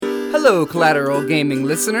Hello, Collateral Gaming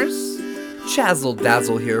listeners. Chazzle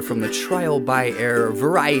Dazzle here from the Trial by Error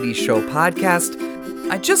Variety Show podcast.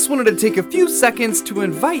 I just wanted to take a few seconds to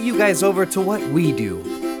invite you guys over to what we do.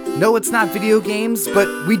 No, it's not video games, but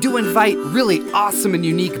we do invite really awesome and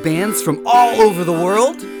unique bands from all over the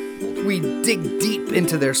world. We dig deep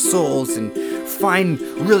into their souls and find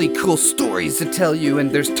really cool stories to tell you,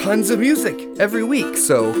 and there's tons of music every week,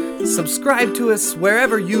 so subscribe to us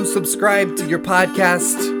wherever you subscribe to your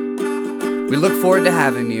podcast. We look forward to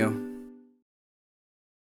having you.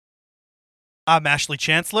 I'm Ashley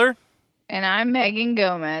Chancellor. And I'm Megan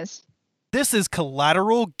Gomez. This is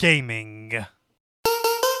Collateral Gaming.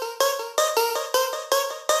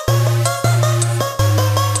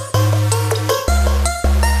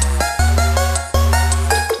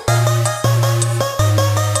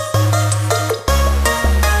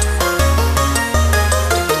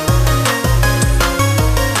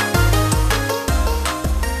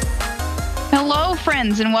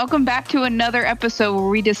 And welcome back to another episode where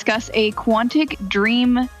we discuss a Quantic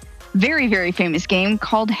Dream very, very famous game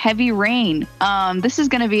called Heavy Rain. This is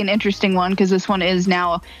going to be an interesting one because this one is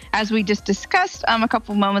now, as we just discussed a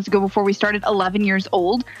couple moments ago before we started, 11 years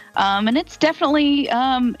old. And it's definitely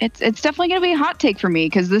it's definitely going to be a hot take for me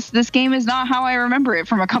because this game is not how I remember it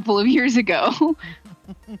from a couple of years ago.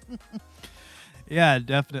 Yeah,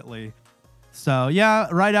 definitely. So yeah,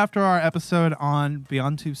 right after our episode on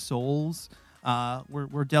Beyond Two Souls,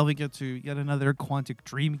 we're delving into yet another Quantic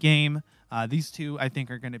Dream game. These two, I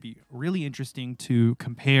think, are going to be really interesting to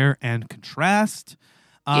compare and contrast.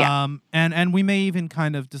 And we may even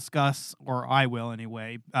kind of discuss, or I will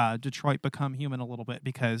anyway, Detroit Become Human a little bit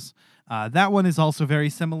because that one is also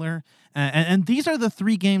very similar. And these are the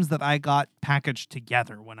three games that I got packaged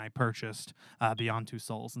together when I purchased Beyond Two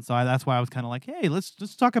Souls. And so that's why I was kind of like, hey, let's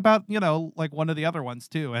talk about, like one of the other ones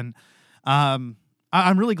too. And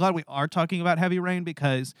I'm really glad we are talking about Heavy Rain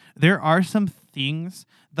because there are some things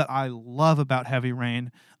that I love about Heavy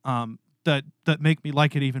Rain that make me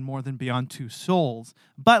like it even more than Beyond Two Souls.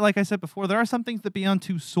 But like I said before, there are some things that Beyond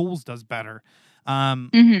Two Souls does better.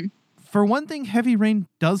 For one thing, Heavy Rain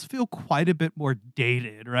does feel quite a bit more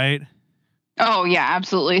dated, right? Oh, yeah,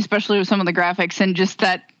 absolutely. Especially with some of the graphics and just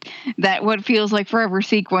that what feels like forever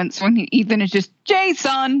sequence when Ethan is just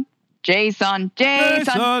Jason. Jason.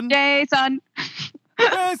 Jason.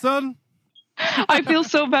 I feel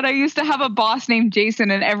so bad. I used to have a boss named Jason,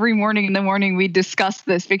 and every morning in the morning we'd discuss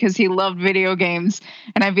this because he loved video games.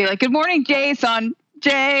 And I'd be like, "Good morning, Jason.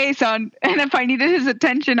 Jason." And if I needed his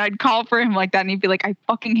attention, I'd call for him like that, and he'd be like, "I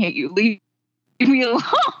fucking hate you. Leave me alone."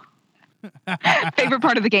 Favorite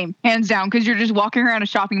part of the game, hands down, because you're just walking around a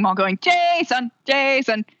shopping mall going, "Jason,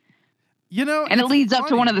 Jason." And it leads up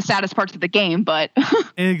to one of the saddest parts of the game, but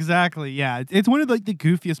exactly, yeah. It's one of the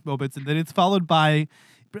goofiest moments, and then it's followed by,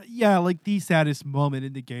 like the saddest moment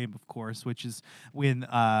in the game, of course, which is when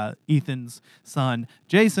Ethan's son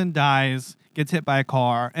Jason dies, gets hit by a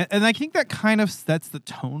car, and I think that kind of sets the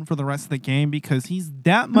tone for the rest of the game because he's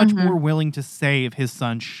that much more willing to save his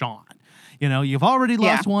son Sean. You've already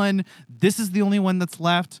lost one. This is the only one that's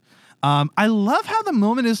left. I love how the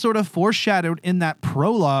moment is sort of foreshadowed in that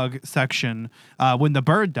prologue section when the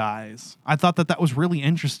bird dies. I thought that was really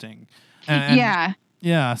interesting. Yeah.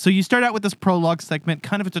 So you start out with this prologue segment,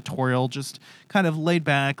 kind of a tutorial, just kind of laid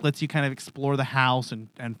back, lets you kind of explore the house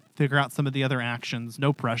and figure out some of the other actions,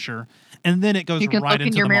 no pressure. And then it goes right into the mall scene. You can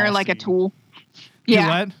look in your mirror like a tool. Yeah. Do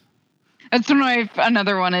what? That's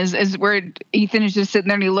another one is where Ethan is just sitting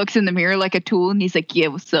there and he looks in the mirror like a tool and he's like, "Yeah,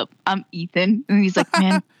 what's up? I'm Ethan." And he's like,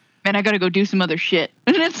 Man, I gotta go do some other shit.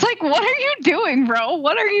 And it's like, what are you doing, bro?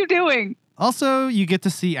 What are you doing? Also, you get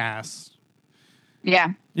to see ass.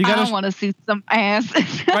 Yeah. I want to see some ass.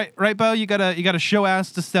 right, Bo? You gotta show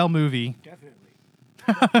ass to sell movie.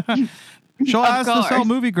 Definitely. Show ass to sell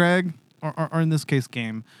movie, Greg. Or in this case,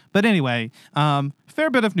 game. But anyway,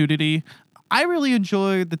 fair bit of nudity. I really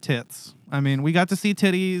enjoyed the tits. I mean, we got to see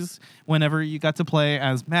titties whenever you got to play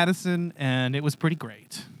as Madison, and it was pretty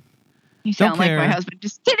great. You sound like my husband.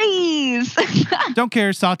 Just titties. Don't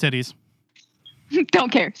care. Saw titties.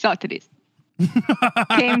 Don't care. Saw titties.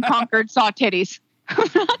 Game conquered. Saw titties.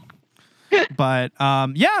 But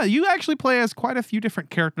you actually play as quite a few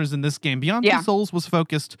different characters in this game. Beyond Two Souls was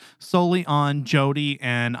focused solely on Jodie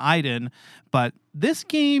and Aiden, but this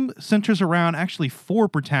game centers around actually four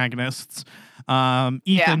protagonists.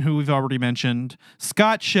 Ethan, who we've already mentioned,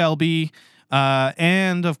 Scott Shelby,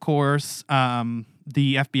 and of course,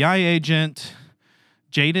 the FBI agent,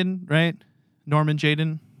 Jaden, right? Norman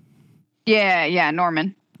Jaden? Yeah,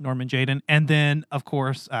 Norman. Norman Jaden. And then, of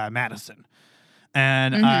course, Madison.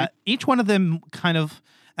 And each one of them kind of,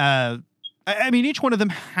 I mean, each one of them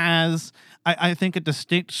has, I think, a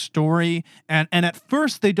distinct story, and at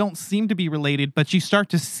first they don't seem to be related, but you start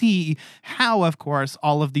to see how, of course,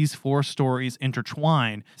 all of these 4 stories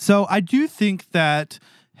intertwine. So I do think that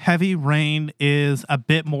Heavy Rain is a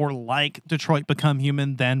bit more like Detroit Become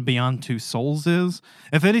Human than Beyond Two Souls is.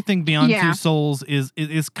 If anything, Beyond Two Souls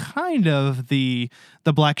is kind of the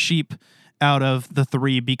black sheep out of the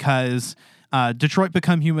 3, because Detroit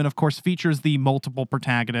Become Human, of course, features the multiple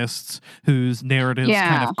protagonists whose narratives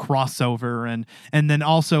kind of cross over, and then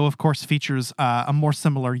also, of course, features a more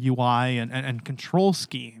similar UI and control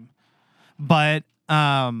scheme. But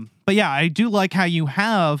yeah, I do like how you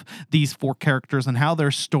have these 4 characters and how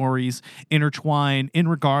their stories intertwine in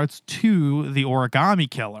regards to the Origami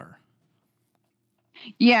Killer.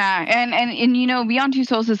 Yeah, and you know, Beyond Two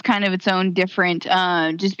Souls is kind of its own different,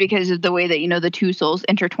 just because of the way that, you know, the 2 souls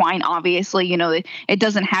intertwine. Obviously, you know, it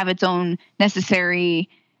doesn't have its own necessary,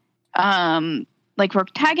 like,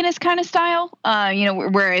 protagonist kind of style. You know,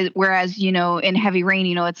 whereas you know, in Heavy Rain,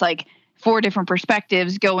 you know, it's like 4 different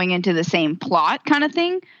perspectives going into the same plot kind of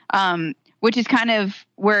thing, which is kind of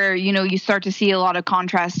where, you know, you start to see a lot of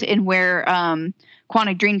contrast in where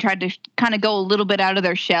Quantic Dream tried to kind of go a little bit out of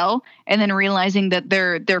their shell, and then realizing that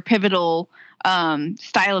their pivotal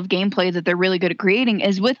style of gameplay that they're really good at creating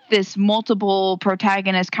is with this multiple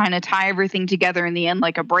protagonist kind of tie everything together in the end,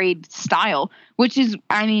 like a braid style, which is,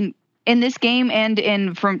 I mean, in this game and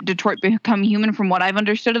in from Detroit Become Human, from what I've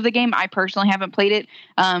understood of the game, I personally haven't played it.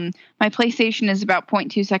 My PlayStation is about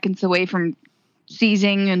 0.2 seconds away from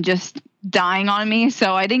seizing and just dying on me,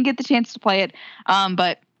 so I didn't get the chance to play it.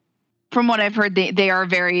 But from what I've heard, they are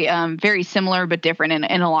very very similar but different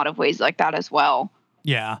in a lot of ways like that as well.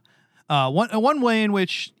 Yeah. One way in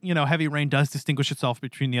which, you know, Heavy Rain does distinguish itself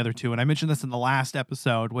between the other 2, and I mentioned this in the last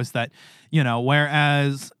episode, was that, you know,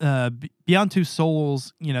 whereas Beyond Two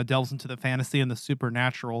Souls, you know, delves into the fantasy and the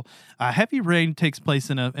supernatural, Heavy Rain takes place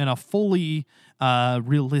in a fully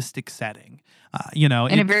realistic setting. You know,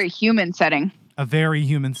 in a very human setting. A very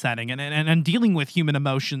human setting, and dealing with human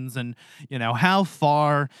emotions, and, you know, how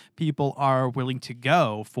far people are willing to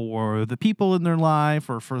go for the people in their life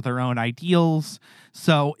or for their own ideals.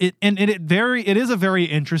 So it is a very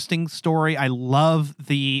interesting story. I love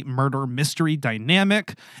the murder mystery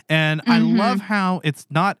dynamic, and I love how it's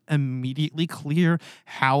not immediately clear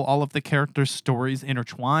how all of the characters' stories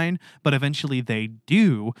intertwine, but eventually they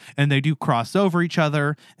do, and they do cross over each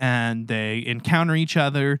other, and they encounter each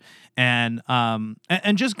other, and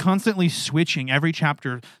just constantly switching, every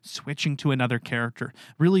chapter switching to another character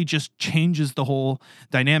really just changes the whole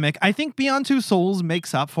dynamic. I think Beyond Two Souls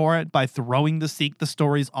makes up for it by throwing the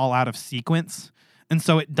stories all out of sequence. And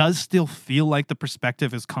so it does still feel like the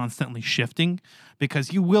perspective is constantly shifting,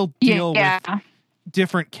 because you will deal with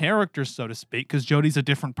different characters, so to speak, because Jodie's a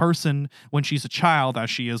different person when she's a child as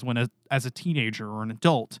she is as a teenager or an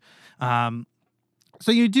adult.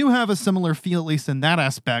 So you do have a similar feel, at least in that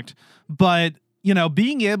aspect, but, you know,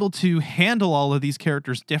 being able to handle all of these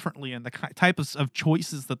characters differently and the type of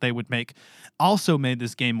choices that they would make also made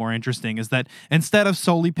this game more interesting. Is that instead of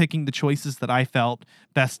solely picking the choices that I felt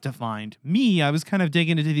best defined me, I was kind of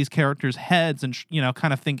digging into these characters' heads and, you know,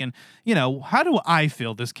 kind of thinking, you know, how do I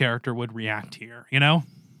feel this character would react here, you know?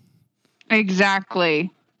 Exactly.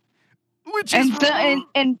 Which is...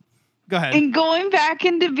 And go ahead. And going back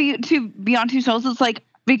into Beyond Two Souls, it's like,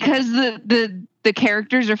 because the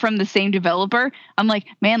characters are from the same developer, I'm like,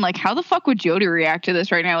 man, like, how the fuck would Jodie react to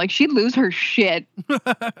this right now? Like, she'd lose her shit.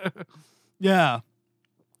 Yeah.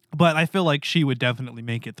 But I feel like she would definitely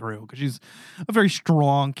make it through, because she's a very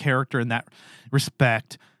strong character in that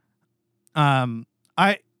respect.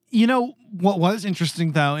 You know, what was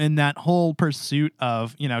interesting, though, in that whole pursuit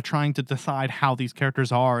of, you know, trying to decide how these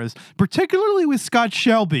characters are, is particularly with Scott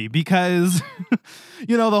Shelby, because,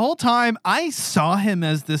 you know, the whole time I saw him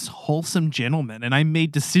as this wholesome gentleman, and I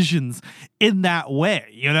made decisions in that way,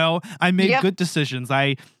 you know? I made good decisions.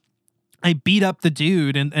 I beat up the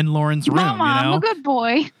dude in Lauren's room, Mama, you know? I'm a good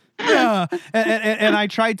boy. Yeah, and I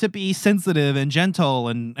tried to be sensitive and gentle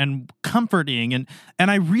and comforting, and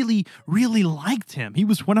I really, really liked him. He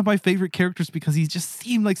was one of my favorite characters because he just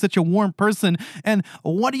seemed like such a warm person. And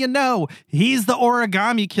what do you know? He's the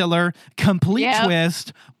Origami Killer. Complete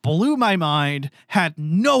twist. Blew my mind. Had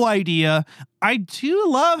no idea. I do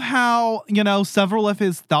love how, you know, several of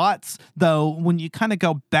his thoughts, though, when you kind of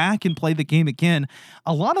go back and play the game again,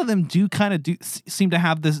 a lot of them do kind of seem to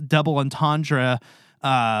have this double entendre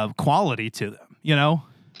quality to them, you know?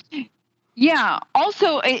 Yeah.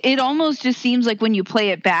 Also, it almost just seems like when you play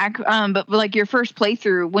it back, but like your first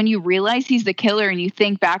playthrough, when you realize he's the killer and you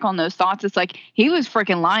think back on those thoughts, it's like he was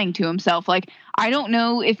freaking lying to himself. Like, I don't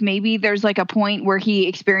know if maybe there's like a point where he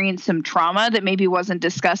experienced some trauma that maybe wasn't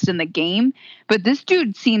discussed in the game, but this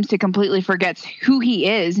dude seems to completely forgets who he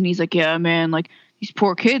is. And he's like, yeah, man, like these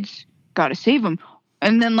poor kids, gotta save them.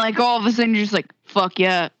 And then like all of a sudden you're just like, fuck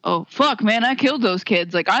yeah. Oh, fuck, man, I killed those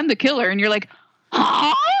kids. Like, I'm the killer. And you're like,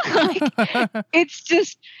 huh? Like,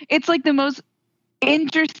 it's like the most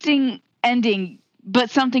interesting ending, but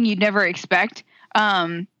something you'd never expect.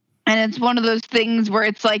 And it's one of those things where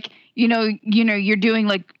it's like, you're doing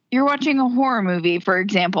like, you're watching a horror movie, for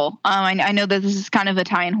example. I know that this is kind of a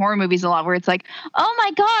tie in horror movies a lot, where it's like, oh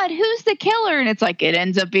my God, who's the killer? And it's like, it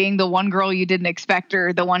ends up being the one girl you didn't expect,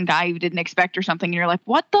 or the one guy you didn't expect, or something. And you're like,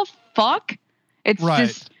 what the fuck? It's Right.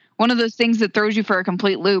 just one of those things that throws you for a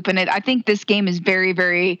complete loop. And I think this game is very,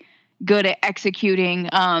 very good at executing.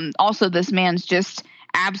 Also, this man's just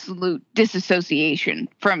absolute disassociation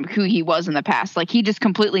from who he was in the past. Like, he just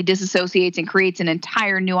completely disassociates and creates an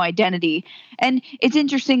entire new identity. And it's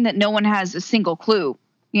interesting that no one has a single clue,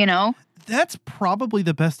 you know? That's probably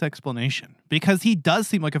the best explanation, because he does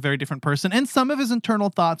seem like a very different person, and some of his internal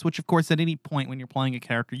thoughts, which of course at any point when you're playing a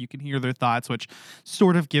character you can hear their thoughts, which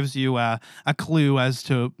sort of gives you a clue as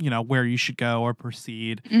to where you should go or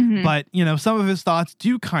proceed. Mhm. But some of his thoughts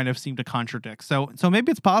do kind of seem to contradict, so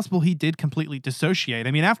maybe it's possible he did completely dissociate.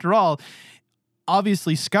 I mean, after all,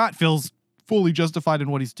 obviously Scott feels fully justified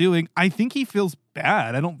in what he's doing. I think he feels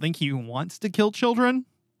bad. I don't think he wants to kill children.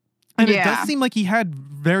 And it Yeah. does seem like he had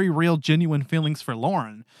very real, genuine feelings for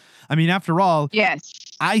Lauren. I mean, after all, Yes.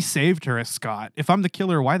 I saved her as Scott. If I'm the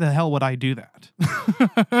killer, why the hell would I do that?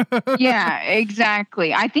 Yeah,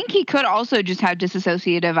 exactly. I think he could also just have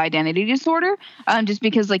dissociative identity disorder, just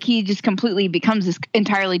because like he just completely becomes this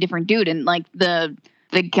entirely different dude, and like the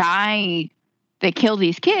guy that killed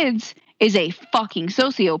these kids is a fucking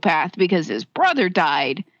sociopath because his brother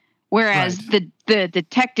died, whereas the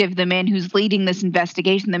detective, the man who's leading this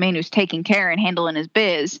investigation, the man who's taking care and handling his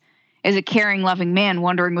biz, is a caring, loving man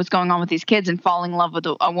wondering what's going on with these kids and falling in love with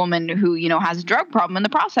a woman who, has a drug problem in the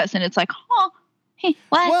process. And it's like, hey,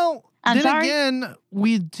 what? Well, I'm then sorry. again,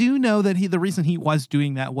 we do know that the reason he was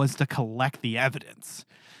doing that was to collect the evidence,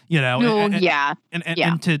 Oh, yeah.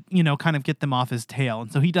 and to, kind of get them off his tail.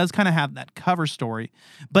 And so he does kind of have that cover story.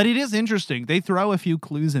 But it is interesting. They throw a few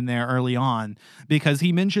clues in there early on, because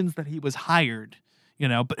he mentions that he was hired,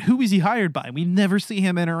 but who is he hired by? We never see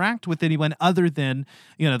him interact with anyone other than,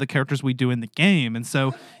 the characters we do in the game. And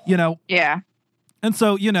so, Yeah. and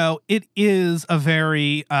so, it is a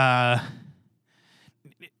very, I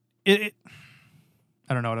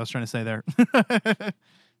don't know what I was trying to say there.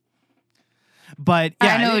 But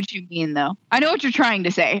yeah, I know what you mean, though. I know what you're trying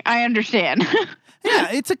to say. I understand. yeah,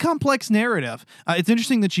 it's a complex narrative. It's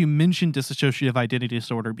interesting that you mentioned dissociative identity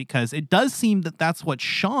disorder, because it does seem that that's what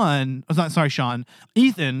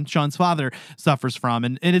Ethan, Sean's father, suffers from.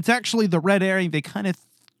 And it's actually the red herring they kind of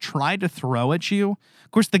try to throw at you.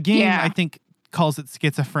 Of course, the game, Yeah. I think, calls it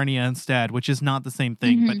schizophrenia instead, which is not the same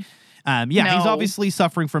thing. But he's No. obviously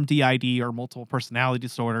suffering from DID, or multiple personality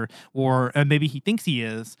disorder, or maybe he thinks he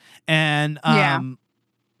is. And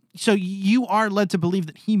so you are led to believe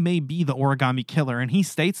that he may be the origami killer, and he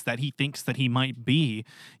states that he thinks that he might be,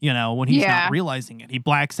 when he's Yeah. not realizing it. He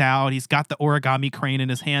blacks out. He's got the origami crane in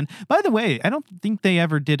his hand. By the way, I don't think they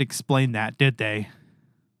ever did explain that, did they?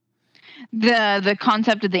 The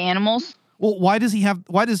concept of the animals. Well, why does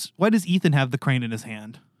Ethan have the crane in his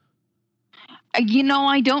hand? I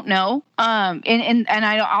don't know. And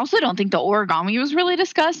I also don't think the origami was really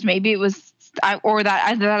discussed. Maybe it was, I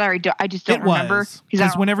just don't remember.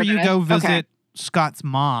 Because whenever you go visit Okay. Scott's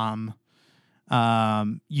mom,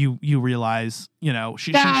 you realize,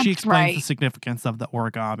 she That's explains right. the significance of the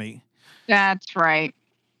origami. That's right.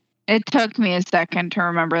 It took me a second to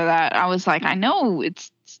remember that. I was like, I know it's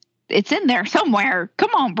in there somewhere.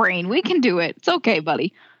 Come on, brain. We can do it. It's okay,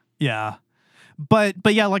 buddy. Yeah. But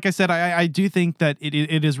yeah, like I said, I do think that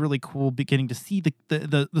it is really cool beginning to see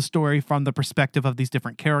the story from the perspective of these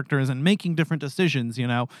different characters and making different decisions.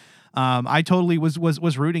 I totally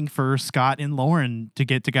was rooting for Scott and Lauren to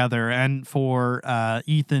get together, and for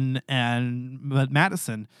Ethan and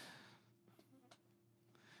Madison.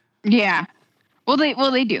 Yeah. Well, they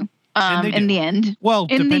do. And they In do. the end. Well,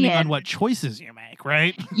 In the depending on end. what choices you make,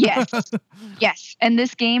 right? Yes. Yes. And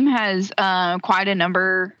this game has quite a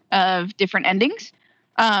number of different endings,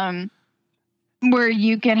 where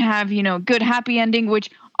you can have, good, happy ending, which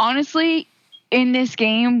honestly in this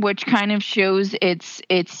game, which kind of shows its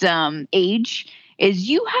age, is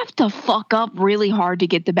you have to fuck up really hard to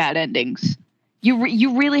get the bad endings.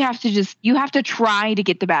 You really have to you have to try to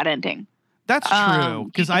get the bad ending. That's true,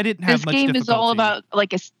 because I didn't have much difficulty. This game is all about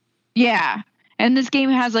yeah. And this game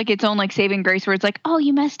has like its own like saving grace where it's like, oh,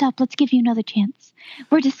 you messed up. Let's give you another chance.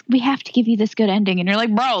 We have to give you this good ending. And you're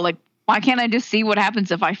like, bro, like, why can't I just see what happens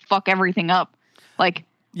if I fuck everything up? Like,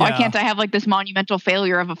 why can't I have like this monumental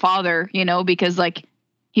failure of a father, you know, because like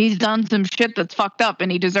he's done some shit that's fucked up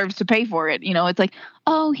and he deserves to pay for it. You know, it's like,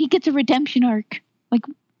 oh, he gets a redemption arc. Like,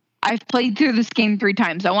 I've played through this game 3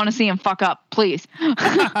 times. I want to see him fuck up, please.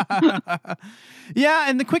 Yeah,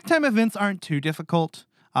 and the quick time events aren't too difficult.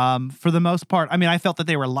 For the most part, I mean, I felt that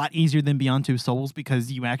they were a lot easier than Beyond Two Souls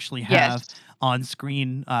because you actually have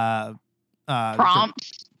on-screen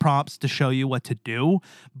prompts to show you what to do.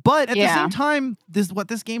 But at the same time, what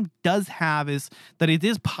this game does have is that it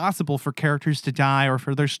is possible for characters to die or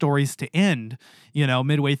for their stories to end, you know,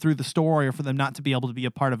 midway through the story, or for them not to be able to be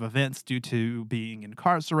a part of events due to being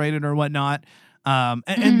incarcerated or whatnot.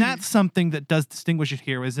 And that's something that does distinguish it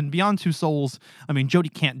here. Is in Beyond Two Souls, I mean,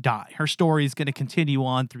 Jodie can't die. Her story is going to continue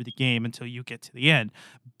on through the game until you get to the end.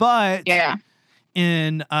 But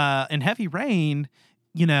in Heavy Rain,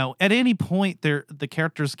 you know, at any point the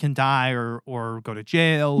characters can die or go to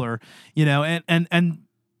jail, or, you know, and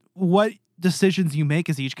what decisions you make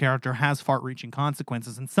as each character has far-reaching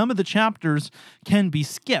consequences, and some of the chapters can be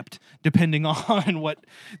skipped depending on what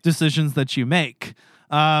decisions that you make.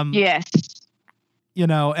 Yes. You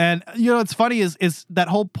know, and, you know, it's funny is that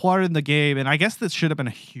whole part in the game, and I guess this should have been a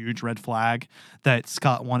huge red flag that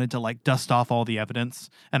Scott wanted to, like, dust off all the evidence,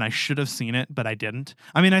 and I should have seen it, but I didn't.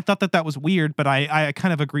 I mean, I thought that was weird, but I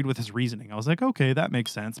kind of agreed with his reasoning. I was like, okay, that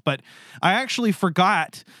makes sense. But I actually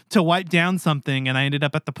forgot to wipe down something, and I ended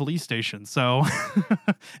up at the police station. So,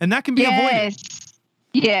 and that can be avoided.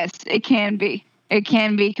 Yes, it can be. It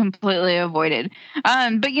can be completely avoided.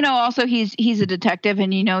 But, you know, also he's a detective,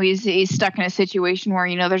 and, you know, he's stuck in a situation where,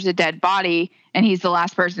 you know, there's a dead body and he's the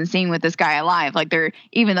last person seen with this guy alive. Like,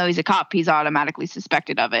 even though he's a cop, he's automatically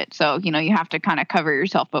suspected of it. So, you know, you have to kind of cover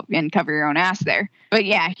yourself up and cover your own ass there. But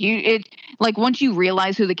yeah, like, once you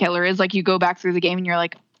realize who the killer is, like, you go back through the game and you're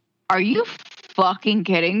like, are you fucking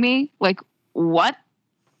kidding me? Like, what?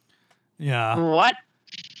 Yeah. What?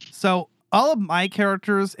 So all of my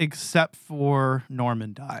characters except for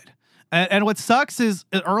Norman died. And what sucks is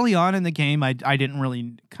early on in the game, I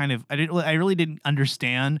really didn't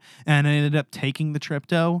understand, and I ended up taking the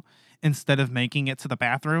Tripto instead of making it to the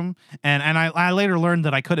bathroom. And I later learned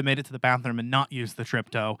that I could have made it to the bathroom and not used the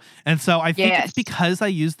Tripto. And so I think it's because I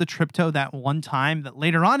used the Tripto that one time that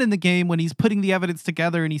later on in the game, when he's putting the evidence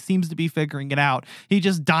together and he seems to be figuring it out, he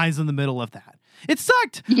just dies in the middle of that. It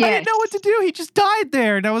sucked. Yes. I didn't know what to do. He just died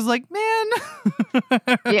there. And I was like,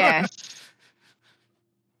 man. Yes.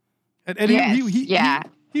 And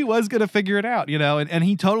he was going to figure it out, you know, and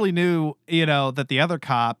he totally knew, you know, that the other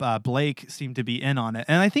cop, Blake, seemed to be in on it.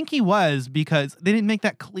 And I think he was, because they didn't make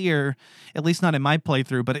that clear, at least not in my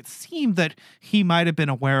playthrough, but it seemed that he might have been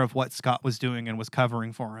aware of what Scott was doing and was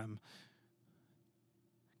covering for him.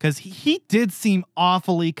 Because he did seem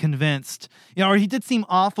awfully convinced, you know, or he did seem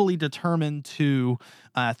awfully determined to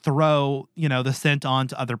throw, you know, the scent on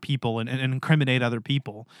to other people and incriminate other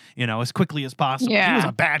people, you know, as quickly as possible. Yeah. He was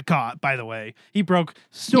a bad cop, by the way. He broke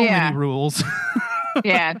so many rules.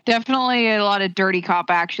 Yeah, definitely a lot of dirty cop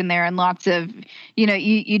action there, and lots of, you know,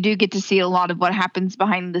 you do get to see a lot of what happens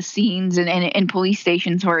behind the scenes and in police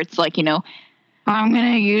stations, where it's like, you know, I'm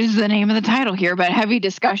going to use the name of the title here, but heavy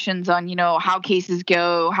discussions on, you know, how cases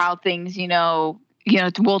go, how things, you know,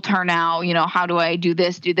 will turn out, you know, how do I do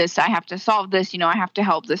this? I have to solve this, you know, I have to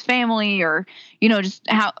help this family, or, you know, just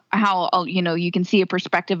how, you know, you can see a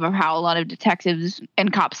perspective of how a lot of detectives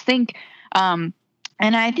and cops think. And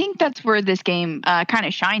I think that's where this game kind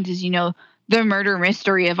of shines, is, you know, the murder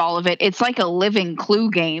mystery of all of it. It's like a living Clue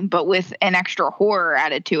game, but with an extra horror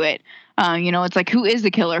added to it. You know, it's like, who is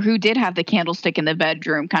the killer? Who did have the candlestick in the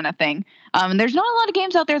bedroom kind of thing? And there's not a lot of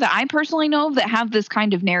games out there that I personally know of that have this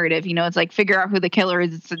kind of narrative. You know, it's like, figure out who the killer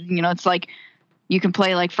is. It's, you know, it's like you can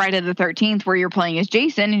play like Friday the 13th where you're playing as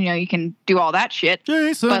Jason, and, you know, you can do all that shit.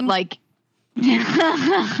 Jason. But like,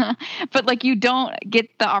 but like, you don't get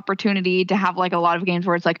the opportunity to have like a lot of games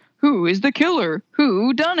where it's like, who is the killer?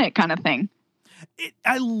 Who done it kind of thing.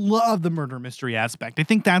 I love the murder mystery aspect. I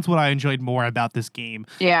think that's what I enjoyed more about this game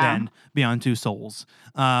than Beyond Two Souls.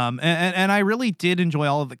 And I really did enjoy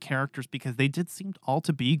all of the characters because they did seem all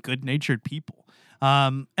to be good-natured people.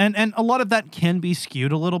 And a lot of that can be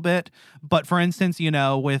skewed a little bit. But for instance, you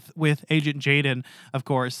know, with Agent Jaden, of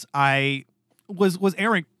course, I was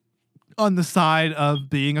erring on the side of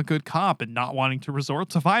being a good cop and not wanting to resort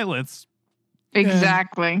to violence.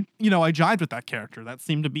 Exactly. I jived with that character. That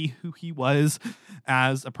seemed to be who he was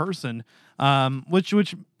as a person,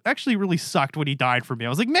 which actually really sucked when he died for me. I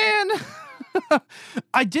was like, man,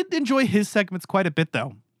 I did enjoy his segments quite a bit,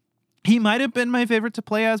 though. He might have been my favorite to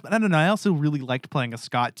play as, but I don't know. I also really liked playing as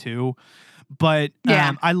Scott, too. But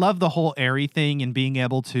Yeah. I love the whole Airy thing and being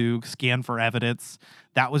able to scan for evidence.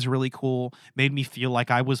 That was really cool. Made me feel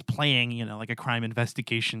like I was playing, like a crime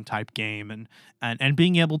investigation type game, and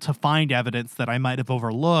being able to find evidence that I might have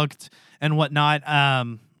overlooked and whatnot.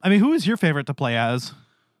 Who is your favorite to play as?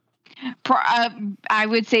 I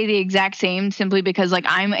would say the exact same, simply because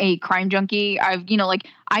I'm a crime junkie.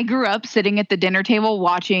 I grew up sitting at the dinner table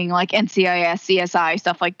watching NCIS, CSI,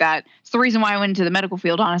 stuff like that. It's the reason why I went into the medical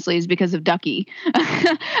field, honestly, is because of Ducky in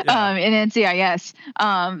NCIS.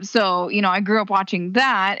 So, I grew up watching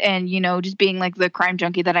that, and, just being the crime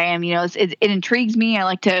junkie that I am, it intrigues me. I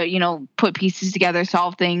like to, put pieces together,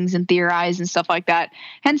 solve things and theorize and stuff like that.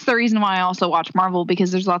 Hence the reason why I also watch Marvel,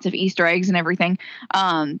 because there's lots of Easter eggs and everything.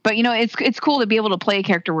 But, it's cool to be able to play a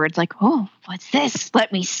character where it's like, oh, what's this?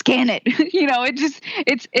 Let me scan it.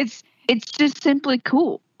 It's just simply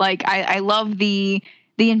cool. I love the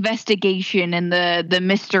investigation and the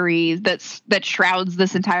mystery that shrouds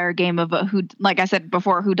this entire game of who, like I said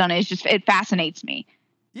before, whodunit. It fascinates me.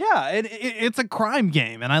 Yeah, it's a crime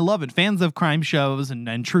game, and I love it. Fans of crime shows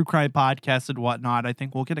and true crime podcasts and whatnot, I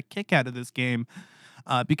think, will get a kick out of this game.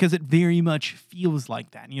 Because it very much feels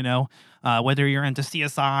like that, whether you're into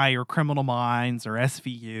CSI or Criminal Minds or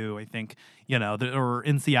SVU, I think, or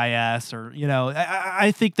NCIS or,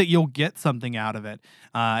 I think that you'll get something out of it.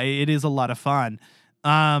 It is a lot of fun.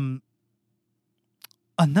 Another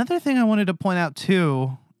thing I wanted to point out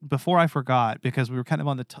too, before I forgot, because we were kind of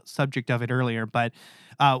on the subject of it earlier, but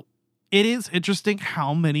it is interesting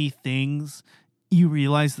how many things you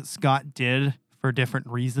realize that Scott did for different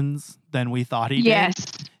reasons than we thought he did. Yes.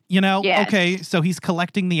 Yes. Okay, so he's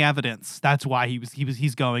collecting the evidence. That's why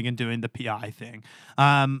he's going and doing the PI thing.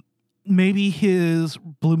 Maybe his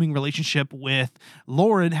blooming relationship with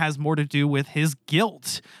Lauren has more to do with his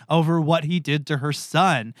guilt over what he did to her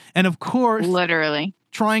son. And of course, literally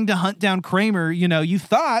trying to hunt down Kramer, you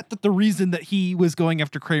thought that the reason that he was going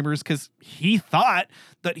after Kramer is because he thought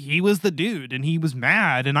that he was the dude and he was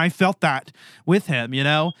mad. And I felt that with him,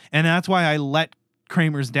 and that's why I let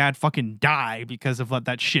Kramer's dad fucking die because of what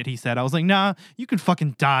that shit he said. I was like, nah, you can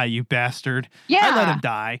fucking die, you bastard. Yeah. I let him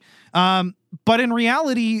die. But in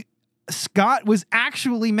reality, Scott was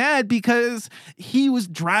actually mad because he was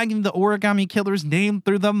dragging the Origami Killer's name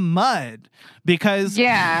through the mud because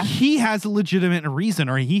he has a legitimate reason,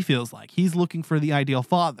 or he feels like he's looking for the ideal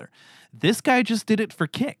father. This guy just did it for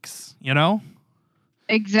kicks,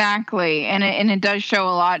 Exactly. And it does show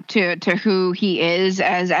a lot to who he is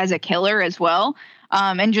as a killer as well.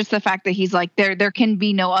 And just the fact that he's like, there can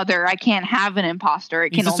be no other. I can't have an imposter. It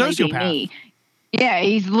can only be me. Yeah,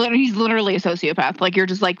 he's literally a sociopath. You're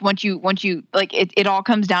just once you it all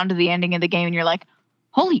comes down to the ending of the game, and you're like,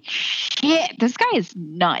 holy shit, this guy is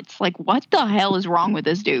nuts. What the hell is wrong with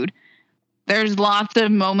this dude? There's lots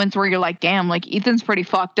of moments where you're like, damn, Ethan's pretty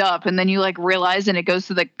fucked up, and then you realize, and it goes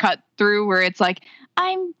to the cut through where it's like,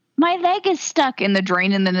 my leg is stuck in the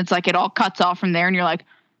drain, and then it's it all cuts off from there, and you're like,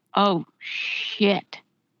 oh shit.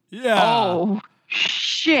 Yeah. Oh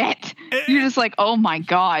shit. You're just like, oh my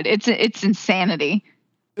God, it's insanity.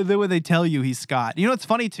 Then when they tell you he's Scott, it's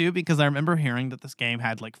funny too, because I remember hearing that this game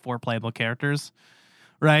had 4 playable characters,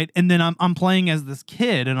 right? And then I'm playing as this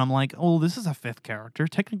kid, and I'm like, oh, this is a 5th character.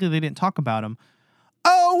 Technically, they didn't talk about him.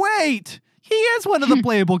 Oh wait, he is one of the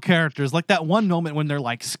playable characters. That one moment when they're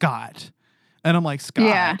like Scott, and I'm like, Scott,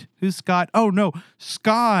 yeah. Who's Scott? Oh no,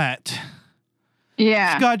 Scott.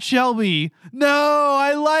 Yeah. Scott Shelby. No,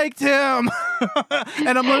 I liked him.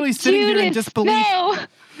 And I'm literally sitting here in disbelief.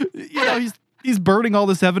 No. He's burning all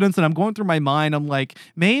this evidence, and I'm going through my mind. I'm like,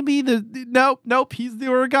 maybe nope, he's the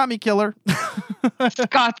Origami Killer.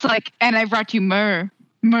 Scott's like, and I brought you murder.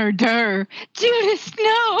 Judas,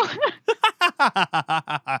 no.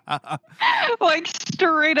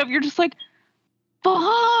 Straight up, you're just like,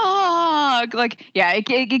 fuck.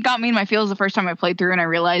 It got me in my feels the first time I played through, and I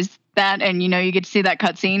realized that, and you get to see that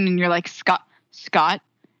cutscene, and you're like, Scott,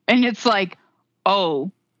 and it's like, oh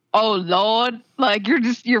Lord,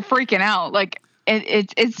 you're freaking out.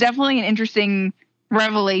 It's definitely an interesting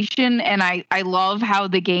revelation, and I love how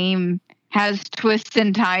the game has twists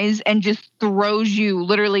and ties and just throws you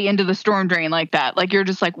literally into the storm drain like that. You're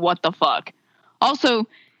just like, what the fuck? Also,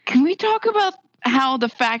 can we talk about how the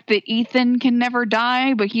fact that Ethan can never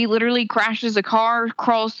die, but he literally crashes a car,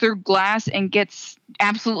 crawls through glass, and gets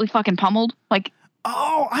absolutely fucking pummeled?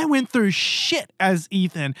 Oh, I went through shit as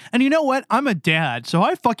Ethan. And you know what? I'm a dad, so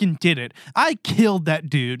I fucking did it. I killed that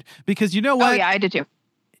dude because you know what? Oh yeah, I did too.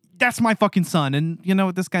 That's my fucking son. And you know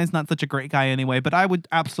what? This guy's not such a great guy anyway, but I would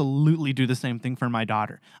absolutely do the same thing for my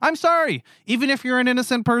daughter. I'm sorry. Even if you're an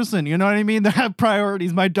innocent person, you know what I mean? They have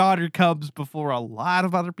priorities. My daughter comes before a lot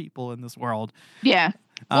of other people in this world. Yeah.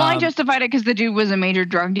 Well, I justified it because the dude was a major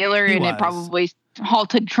drug dealer, and it probably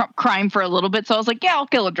halted crime for a little bit. So I was like, yeah, I'll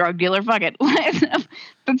kill a drug dealer. Fuck it.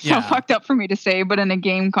 That's so fucked up for me to say, but in a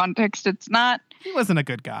game context, it's not. He wasn't a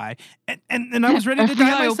good guy. And I was ready to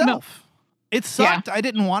die myself. It sucked. Yeah. I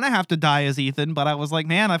didn't want to have to die as Ethan, but I was like,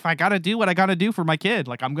 man, if I got to do what I got to do for my kid,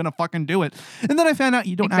 like, I'm going to fucking do it. And then I found out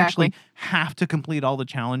you don't actually have to complete all the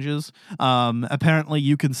challenges. Apparently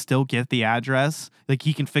you can still get the address. Like,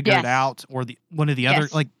 he can figure it out, or one of the other,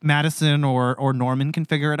 like Madison or Norman can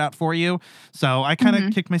figure it out for you. So I kind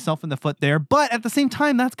of kicked myself in the foot there. But at the same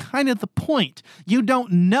time, that's kind of the point. You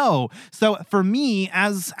don't know. So for me,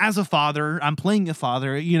 as a father, I'm playing a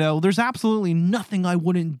father, you know, there's absolutely nothing I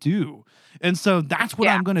wouldn't do. And so that's what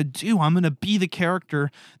I'm going to do. I'm going to be the character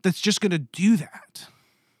that's just going to do that.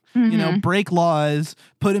 You know, break laws,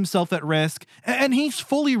 put himself at risk. And he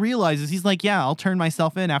fully realizes, he's like, yeah, I'll turn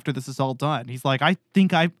myself in after this is all done. He's like, I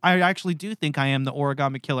actually do think I am the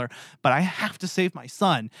origami killer, but I have to save my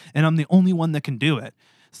son, and I'm the only one that can do it.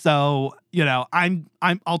 So, you know,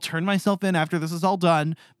 I'll turn myself in after this is all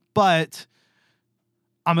done, but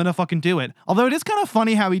I'm going to fucking do it. Although it is kind of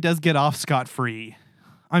funny how he does get off scot-free.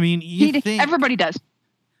 I mean, everybody does.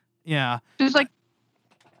 Yeah. Just like,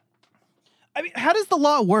 I mean, how does the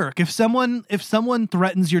law work? If someone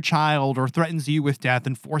threatens your child or threatens you with death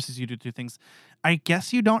and forces you to do things, I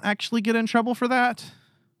guess you don't actually get in trouble for that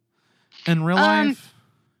in real life.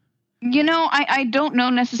 You know, I don't know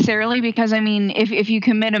necessarily, because I mean, if you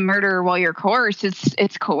commit a murder while you're coerced,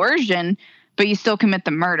 it's coercion, but you still commit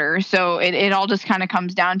the murder. So it all just kind of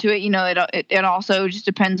comes down to it. You know, it also just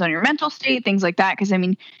depends on your mental state, things like that. Because I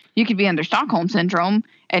mean, you could be under Stockholm syndrome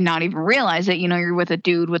and not even realize it. You know, you're with a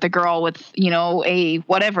dude, with a girl, with, you know, a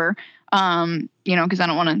whatever, you know, because I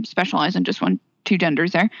don't want to specialize in just two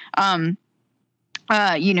genders there.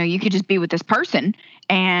 You know, you could just be with this person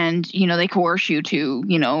and, you know, they coerce you to,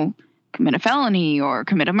 you know, commit a felony or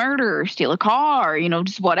commit a murder or steal a car, you know,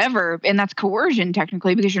 just whatever. And that's coercion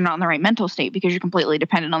technically, because you're not in the right mental state, because you're completely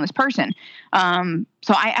dependent on this person.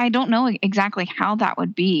 So I don't know exactly how that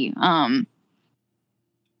would be.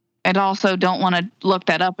 I'd also don't want to look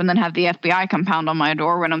that up and then have the FBI come pound on my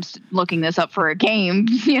door when I'm looking this up for a game,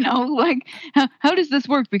 you know, like, how does this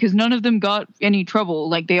work? Because none of them got any trouble.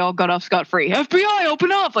 Like, they all got off scot-free. FBI,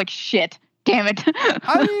 open up! Like, shit. Damn it.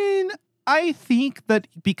 I mean, I think that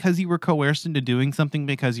because you were coerced into doing something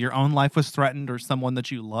because your own life was threatened or someone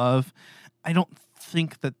that you love, I don't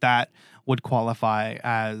think that would qualify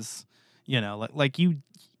as, you know, like you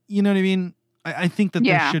know what I mean? I think that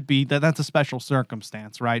there should be, that's a special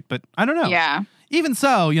circumstance, right? But I don't know. Yeah. Even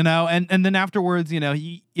so, you know, and then afterwards, you know,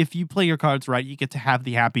 if you play your cards right, you get to have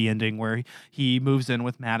the happy ending where he moves in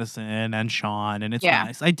with Madison and Sean, and it's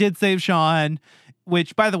nice. I did save Sean,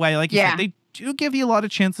 which, by the way, like you said, they do give you a lot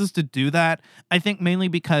of chances to do that. I think mainly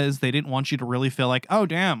because they didn't want you to really feel like, oh,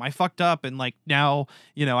 damn, I fucked up and like now,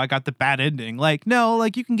 you know, I got the bad ending. Like, no,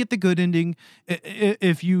 like you can get the good ending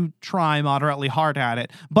if you try moderately hard at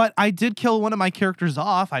it. But I did kill one of my characters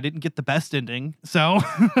off. I didn't get the best ending. So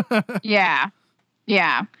Yeah.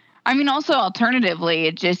 I mean, also alternatively,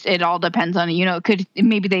 it all depends on, you know,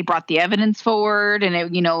 maybe they brought the evidence forward and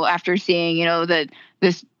it, you know, after seeing, you know, that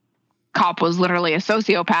this cop was literally a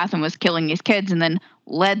sociopath and was killing these kids, and then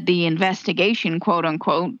led the investigation, quote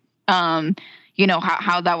unquote. You know,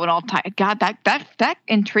 how that would all tie. God, that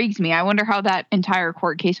intrigues me. I wonder how that entire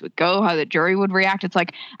court case would go, how the jury would react. It's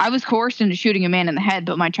like, I was coerced into shooting a man in the head,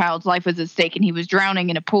 but my child's life was at stake and he was drowning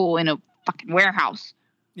in a pool in a fucking warehouse.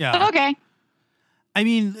 Yeah. But okay. I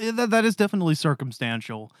mean, that is definitely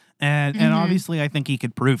circumstantial. And obviously I think he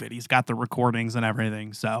could prove it. He's got the recordings and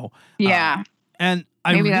everything. So yeah. And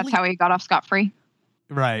maybe that's how he got off scot-free.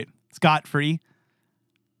 Right. Scot-free.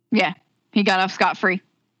 Yeah. He got off scot-free.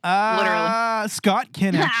 Literally. Scott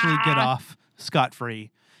can actually get off scot-free.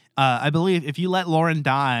 I believe if you let Lauren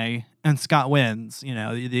die and Scott wins, you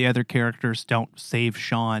know, the other characters don't save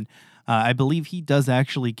Sean. I believe he does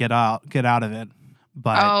actually get out of it.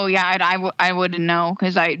 But oh yeah, I wouldn't know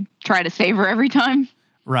because I try to save her every time.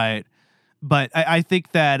 Right. But I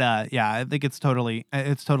think that, I think it's totally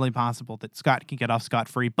possible that Scott can get off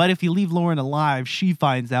scot-free. But if you leave Lauren alive, she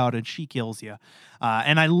finds out and she kills you.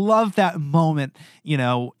 And I love that moment, you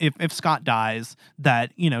know, if Scott dies,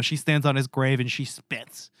 that, you know, she stands on his grave and she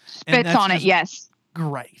spits on it, yes.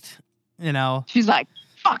 Great. You know, She's like,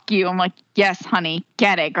 fuck you. I'm like, yes, honey,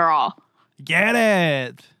 get it, girl. get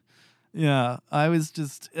it. Yeah, I was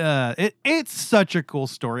just it's such a cool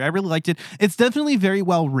story. I really liked it. It's definitely very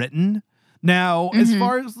well written. Now, as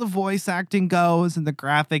far as the voice acting goes and the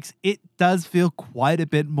graphics, it does feel quite a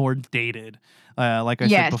bit more dated, like I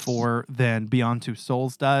said before, than Beyond Two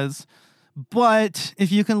Souls does. But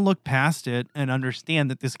if you can look past it and understand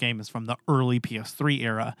that this game is from the early PS3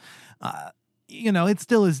 era, it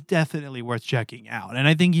still is definitely worth checking out. And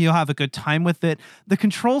I think you'll have a good time with it. The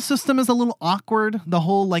control system is a little awkward. The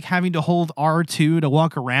whole having to hold R2 to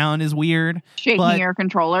walk around is weird. Shaking your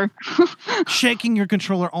controller. Shaking your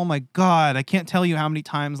controller. Oh my God. I can't tell you how many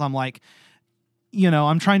times I'm like,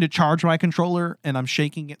 I'm trying to charge my controller and I'm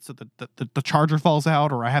shaking it so that the charger falls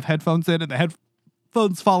out, or I have headphones in and the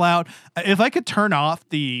headphones fall out. If I could turn off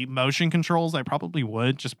the motion controls, I probably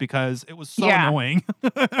would, just because it was so annoying.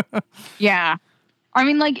 Yeah. I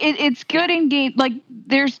mean, it's good in game.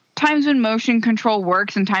 There's times when motion control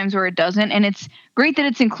works and times where it doesn't. And it's great that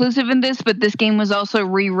it's inclusive in this, but this game was also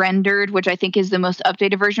re-rendered, which I think is the most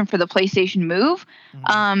updated version for the PlayStation Move.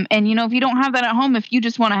 And, if you don't have that at home, if you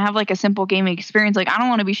just want to have a simple gaming experience, I don't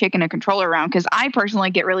want to be shaking a controller around, because I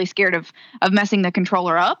personally get really scared of messing the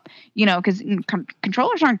controller up, because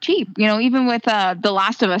controllers aren't cheap. Even with The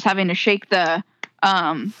Last of Us having to shake the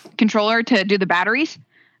controller to do the batteries.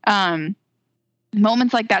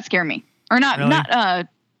 Moments like that scare me. Or not, really?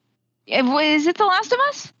 Is it The Last of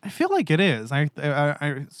Us? I feel like it is. I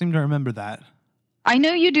seem to remember that. I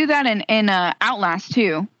know you do that in Outlast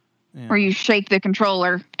too, where you shake the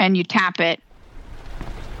controller and you tap it.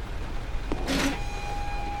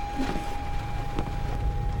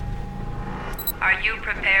 Are you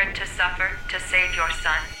prepared to suffer to save your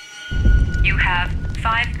son? You have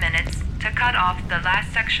 5 minutes to cut off the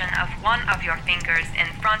last section of one of your fingers in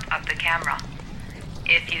front of the camera.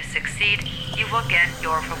 If you succeed, you will get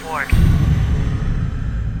your reward.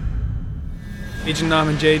 Agent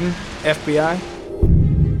Norman Jaden, FBI.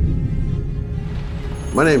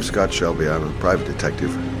 My name's Scott Shelby. I'm a private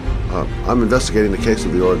detective. I'm investigating the case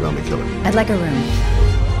of the origami killer. I'd like a room.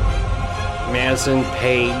 Madison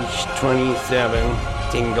Page, 27,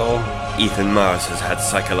 Dingle. Ethan Mars has had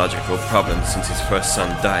psychological problems since his first son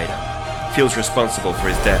died. Feels responsible for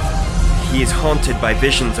his death. He is haunted by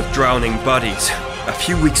visions of drowning bodies. A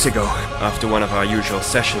few weeks ago, after one of our usual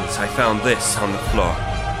sessions, I found this on the floor.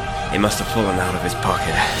 It must have fallen out of his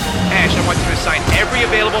pocket. Ash, I want you to assign every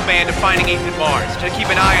available man to finding Ethan Mars. To keep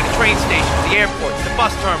an eye on the train stations, the airports, the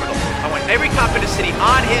bus terminal. I want every cop in the city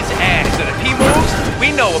on his ass, so that if he moves,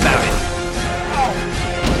 we know about it.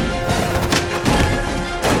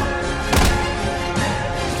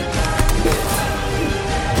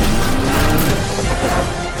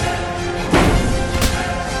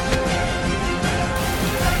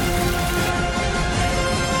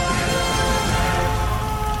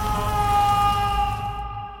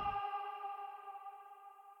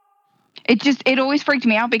 It always freaked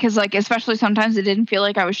me out because especially sometimes it didn't feel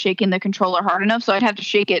like I was shaking the controller hard enough, so I'd have to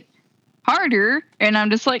shake it harder, and I'm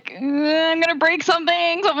just like, I'm gonna break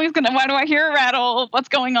something. Why do I hear a rattle? What's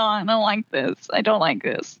going on? I don't like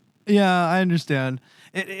this. Yeah, I understand.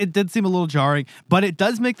 It did seem a little jarring, but it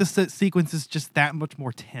does make the sequences just that much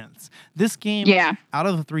more tense. This game, out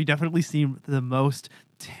of the three, definitely seemed the most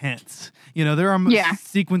tense. There are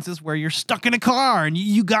sequences where you're stuck in a car and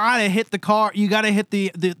you gotta hit the car. You gotta hit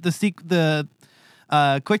the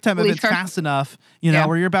quick time events fast enough.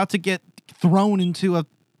 Where you're about to get thrown into a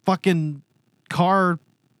fucking car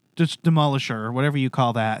demolisher or whatever you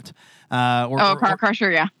call that. Car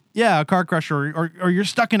crusher. Yeah. Yeah, a car crusher, or you're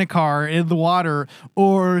stuck in a car in the water,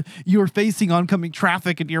 or you're facing oncoming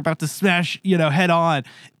traffic and you're about to smash, head on.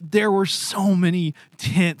 There were so many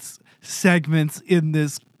tense segments in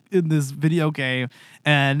this video game,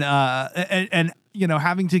 and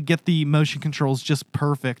having to get the motion controls just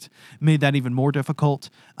perfect made that even more difficult.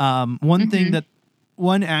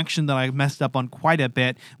 One action that I messed up on quite a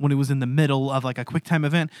bit when it was in the middle of a quick time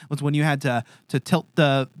event was when you had to tilt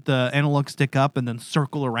the analog stick up and then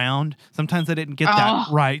circle around. Sometimes I didn't get that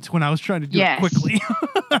right when I was trying to do it quickly.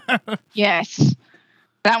 Yes.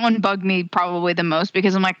 That one bugged me probably the most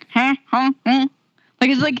because I'm like,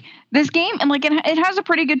 it's this game, and it has a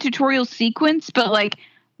pretty good tutorial sequence, but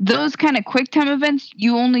those kind of quick time events,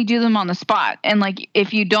 you only do them on the spot. And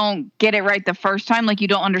if you don't get it right the first time, you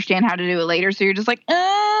don't understand how to do it later. So you're just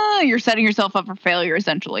you're setting yourself up for failure,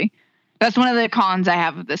 essentially. That's one of the cons I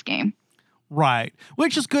have of this game. Right.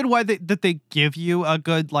 Which is good that they give you a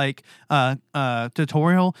good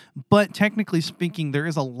tutorial, but technically speaking, there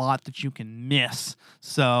is a lot that you can miss.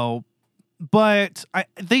 So But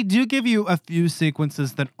they do give you a few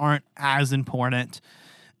sequences that aren't as important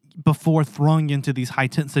before throwing into these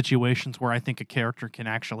high-tense situations where I think a character can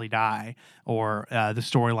actually die or the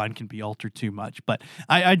storyline can be altered too much. But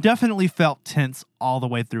I definitely felt tense all the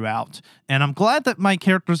way throughout. And I'm glad that my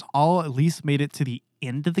characters all at least made it to the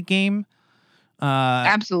end of the game.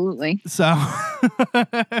 Absolutely. So...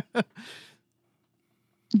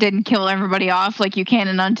 Didn't kill everybody off like you can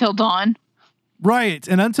in Until Dawn. Right.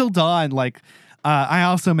 And Until Dawn, I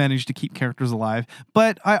also managed to keep characters alive.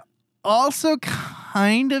 But I also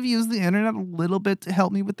kind of used the internet a little bit to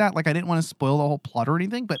help me with that. I didn't want to spoil the whole plot or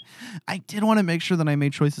anything, but I did want to make sure that I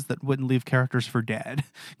made choices that wouldn't leave characters for dead.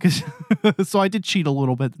 So I did cheat a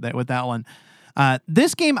little bit with that one.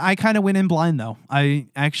 This game, I kind of went in blind, though. I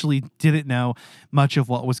actually didn't know much of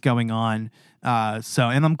what was going on.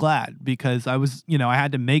 And I'm glad because I was, I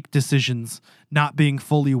had to make decisions not being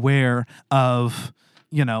fully aware of,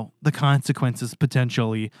 the consequences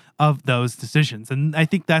potentially of those decisions. And I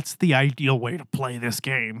think that's the ideal way to play this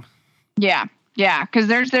game. Yeah. Yeah. Cause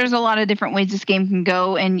there's a lot of different ways this game can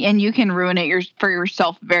go and you can ruin it for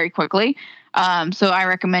yourself very quickly. So I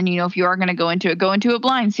recommend, if you are going to go into it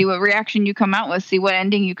blind, see what reaction you come out with, see what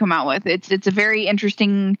ending you come out with. It's a very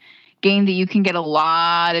interesting game that you can get a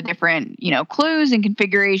lot of different, clues and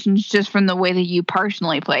configurations just from the way that you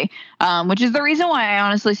personally play, which is the reason why I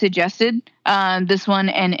honestly suggested this one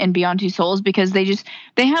and Beyond Two Souls, because they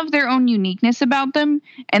have their own uniqueness about them,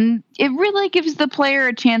 and it really gives the player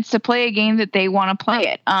a chance to play a game that they want to play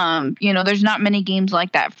it. There's not many games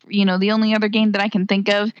like that. The only other game that I can think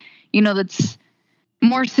of, that's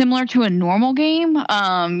more similar to a normal game,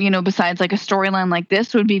 besides a storyline like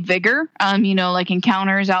this would be Vigor.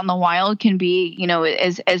 Encounters out in the wild can be,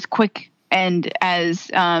 as quick and as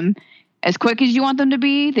quick as you want them to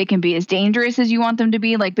be. They can be as dangerous as you want them to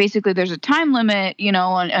be. Basically there's a time limit,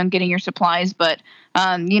 on getting your supplies, but,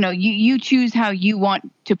 you choose how you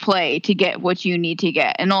want to play to get what you need to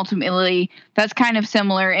get. And ultimately that's kind of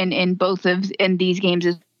similar in both of these games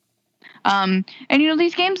as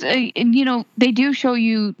these games, they do show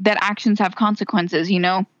you that actions have consequences,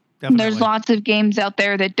 Definitely. There's lots of games out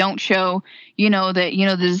there that don't show, that,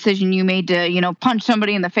 the decision you made to, punch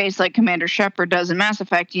somebody in the face like Commander Shepard does in Mass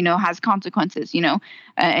Effect, has consequences,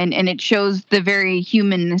 and it shows the very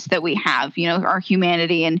humanness that we have, our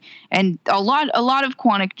humanity and a lot of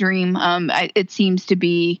Quantic Dream, it seems to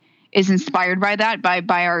be, is inspired by that,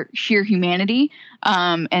 by our sheer humanity,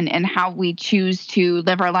 and how we choose to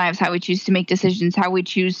live our lives, how we choose to make decisions, how we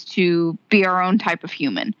choose to be our own type of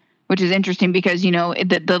human, which is interesting because,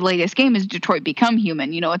 the latest game is Detroit Become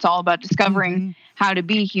Human. It's all about discovering how to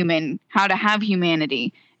be human, how to have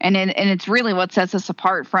humanity. And it's really what sets us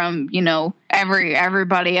apart from,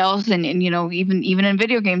 everybody else. And even in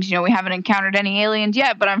video games, we haven't encountered any aliens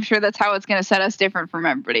yet, but I'm sure that's how it's going to set us different from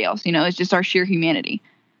everybody else. It's just our sheer humanity.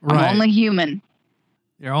 Right. I'm only human.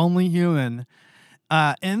 You're only human.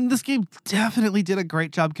 And this game definitely did a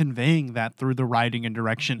great job conveying that through the writing and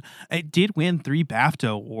direction. It did win 3 BAFTA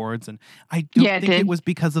awards, and I don't think it was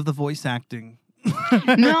because of the voice acting.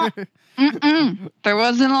 No. There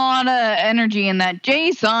wasn't a lot of energy in that.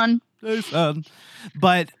 Jason.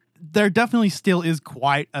 But there definitely still is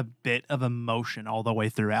quite a bit of emotion all the way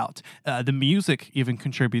throughout. The music even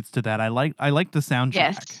contributes to that. I like the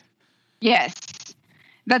soundtrack. Yes.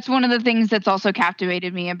 That's one of the things that's also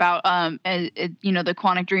captivated me about, the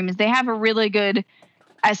Quantic Dream is they have a really good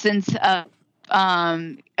essence of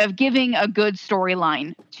giving a good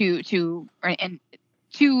storyline to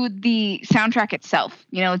the soundtrack itself.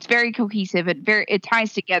 It's very cohesive. It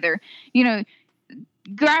ties together.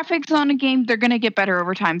 Graphics on a game, they're going to get better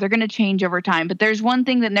over time. They're going to change over time. But there's one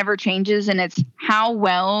thing that never changes, and it's how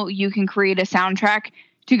well you can create a soundtrack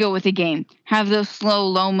to go with the game. Have those slow,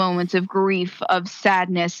 low moments of grief, of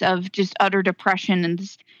sadness, of just utter depression, and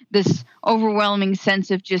this overwhelming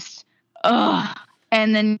sense of just, ugh.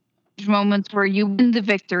 And then there's moments where you win the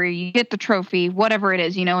victory, you get the trophy, whatever it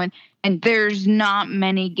is, and there's not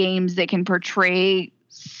many games that can portray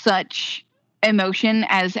such emotion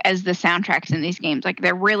as the soundtracks in these games.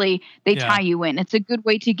 They tie you in. It's a good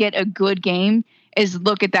way to get a good game is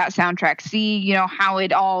look at that soundtrack, see, how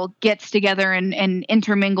it all gets together and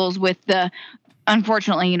intermingles with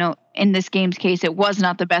unfortunately, in this game's case, it was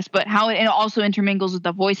not the best, but how it also intermingles with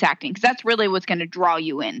the voice acting, because that's really what's going to draw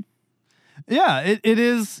you in. Yeah, it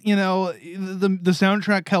is, the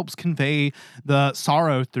soundtrack helps convey the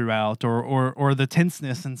sorrow throughout or the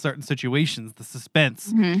tenseness in certain situations, the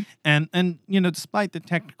suspense. Mm-hmm. And despite the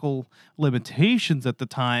technical limitations at the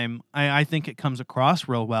time, I think it comes across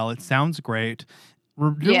real well. It sounds great.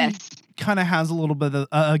 Really Yes. kind of has a little bit of,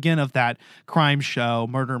 again, of that crime show,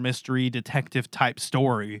 murder mystery, detective type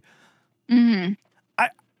story. Mm-hmm.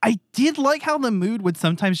 I did like how the mood would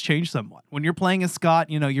sometimes change somewhat. When you're playing as Scott,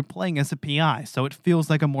 you're playing as a PI, so it feels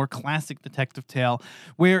like a more classic detective tale,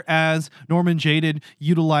 whereas Norman Jaded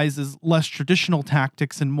utilizes less traditional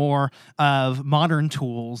tactics and more of modern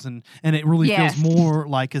tools, and it really Yes. feels more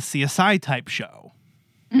like a CSI type show.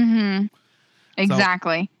 Mm-hmm.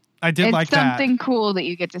 Exactly. I did It's like that. something cool that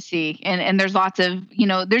you get to see. And there's lots of,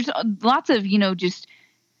 just,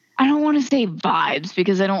 I don't want to say vibes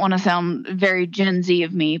because I don't want to sound very Gen Z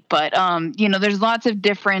of me, but, there's lots of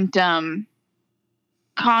different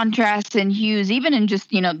contrasts and hues, even in just,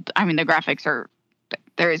 the graphics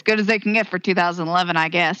they're as good as they can get for 2011, I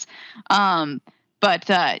guess.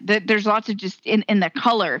 There's lots of just in the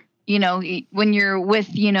color. When you're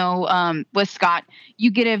with Scott, you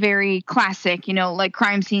get a very classic, like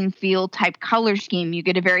crime scene feel type color scheme. You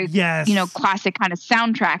get a very, classic kind of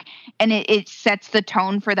soundtrack, and it sets the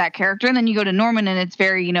tone for that character. And then you go to Norman, and it's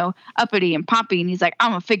very, uppity and poppy, and he's like,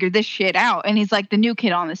 I'm gonna figure this shit out. And he's like the new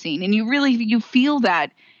kid on the scene, and you feel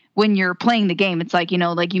that when you're playing the game. It's like,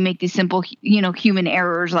 like you make these simple, human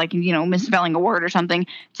errors, like, misspelling a word or something.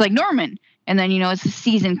 It's like Norman, and then it's a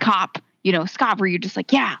seasoned cop. Scott, where you're just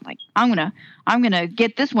like, yeah, like I'm gonna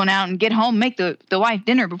get this one out and get home, make the wife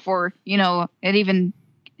dinner before, it even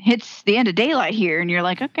hits the end of daylight here. And you're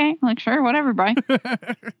like, okay, like, sure, whatever, bye.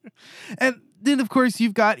 And then, of course,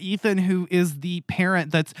 you've got Ethan, who is the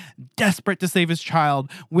parent that's desperate to save his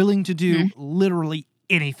child, willing to do literally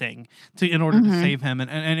anything in order to save him,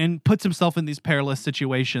 and puts himself in these perilous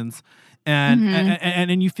situations.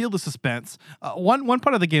 And you feel the suspense. One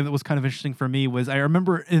part of the game that was kind of interesting for me was, I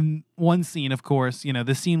remember in one scene, of course,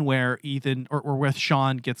 the scene where Ethan or with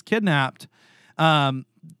Sean gets kidnapped.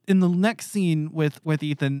 In the next scene with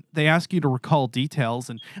Ethan, they ask you to recall details,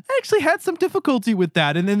 and I actually had some difficulty with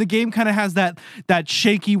that. And then the game kind of has that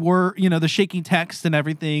shaky word, the shaky text and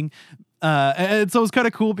everything. And so it's kind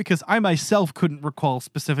of cool because I myself couldn't recall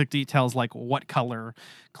specific details like what color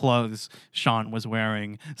clothes Sean was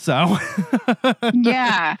wearing. So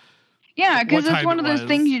yeah, because it's one of those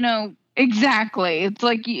things, exactly. It's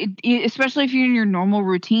like, especially if you're in your normal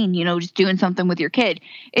routine, just doing something with your kid.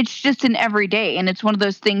 It's just an everyday, and it's one of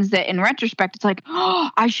those things that in retrospect, it's like,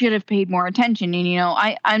 oh, I should have paid more attention.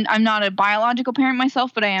 And I'm not a biological parent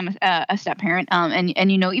myself, but I am a step parent.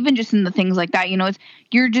 And even just in the things like that,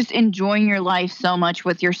 you're just enjoying your life so much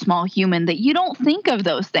with your small human that you don't think of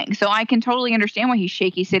those things. So I can totally understand why he's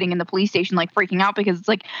shaky sitting in the police station, like freaking out, because it's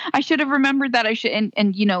like, I should have remembered that. I should, and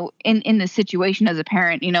in this situation as a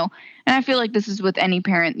parent, and I feel like this is with any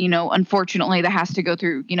parent, unfortunately, that has to go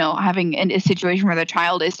through, having a situation where the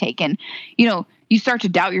child is taken, you start to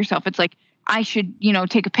doubt yourself. It's like, I should,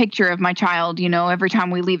 take a picture of my child, every time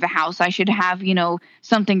we leave the house. I should have,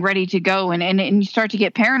 something ready to go. And you start to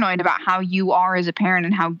get paranoid about how you are as a parent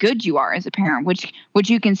and how good you are as a parent, which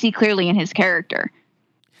you can see clearly in his character.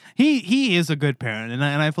 He is a good parent, and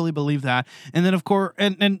I fully believe that. And then, of course,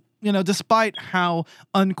 and despite how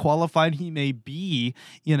unqualified he may be,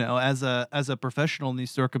 as a professional in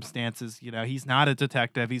these circumstances, he's not a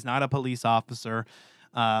detective, he's not a police officer,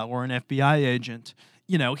 or an FBI agent.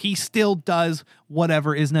 He still does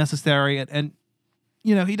whatever is necessary, and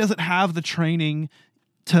he doesn't have the training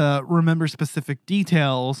to remember specific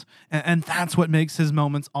details, and that's what makes his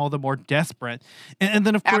moments all the more desperate. And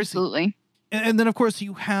then, of course, absolutely. And then, of course,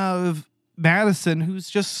 you have Madison, who's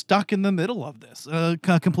just stuck in the middle of this, a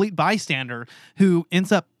complete bystander who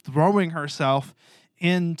ends up throwing herself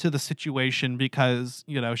into the situation because,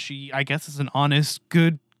 she, I guess, is an honest,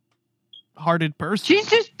 good-hearted person. She's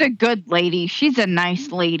just a good lady. She's a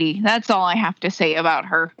nice lady. That's all I have to say about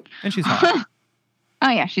her. And she's hot. Oh,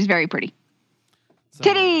 yeah, she's very pretty. So,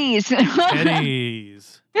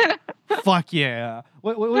 titties! Fuck yeah.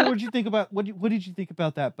 What did you think about, what did you think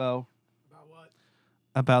about that, Bo?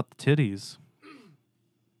 About the titties. Okay.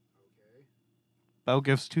 Bo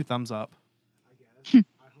gives 2 thumbs up. I guess.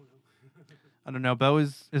 I don't know. Bo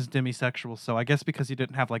is demisexual, so I guess because he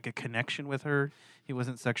didn't have like a connection with her, he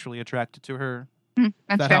wasn't sexually attracted to her. Is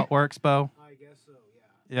that fair. how it works, Bo? I guess so,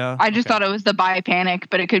 yeah. Yeah. I just thought it was the bi panic,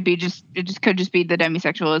 but it could be could just be the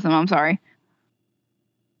demisexualism. I'm sorry.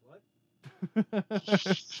 What?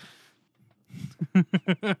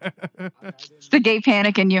 It's the gay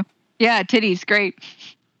panic in you. Yeah, titties, great. I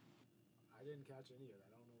didn't catch any of that.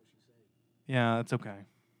 I don't know what she's saying. Yeah, it's okay.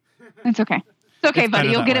 It's okay. It's okay, buddy.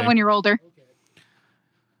 You'll get it when you're older. Okay.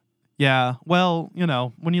 Yeah, well,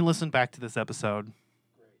 when you listen back to this episode,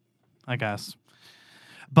 I guess.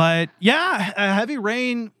 But yeah, Heavy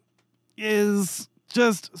Rain is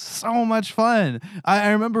just so much fun. I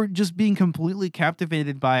remember just being completely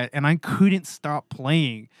captivated by it, and I couldn't stop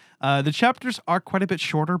playing. The chapters are quite a bit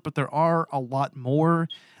shorter, but there are a lot more.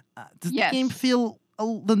 Does the game feel...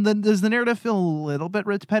 Does the narrative feel a little bit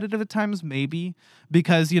repetitive at times? Maybe.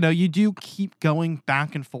 Because, you do keep going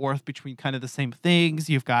back and forth between kind of the same things.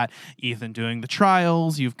 You've got Ethan doing the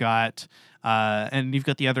trials. You've got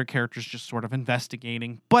the other characters just sort of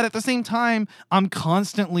investigating. But at the same time, I'm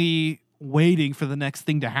constantly waiting for the next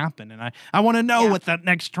thing to happen. And I want to know what that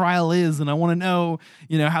next trial is. And I want to know,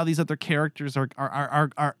 how these other characters are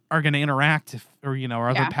going to interact or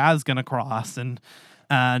other paths going to cross. And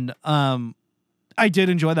I did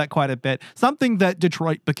enjoy that quite a bit. Something that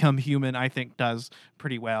Detroit Become Human, I think, does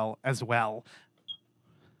pretty well as well.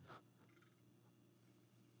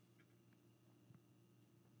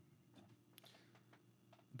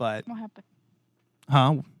 But what happened?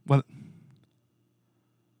 Huh? What?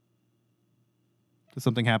 Did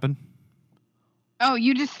something happen? Oh,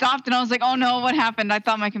 you just stopped, and I was like, "Oh no, what happened?" I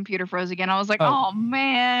thought my computer froze again. I was like, "Oh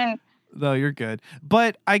man." No, you're good.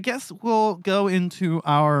 But I guess we'll go into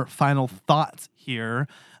our final thoughts here.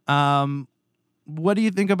 What do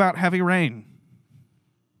you think about Heavy Rain?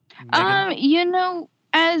 Megan?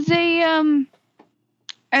 As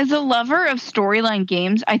a lover of storyline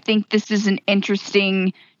games, I think this is an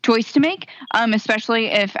interesting choice to make, especially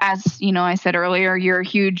if, as I said earlier, you're a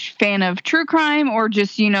huge fan of true crime or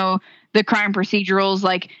just the crime procedurals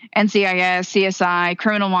like NCIS, CSI,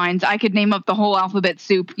 Criminal Minds. I could name up the whole alphabet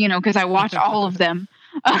soup, because I watch all of them.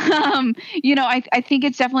 I think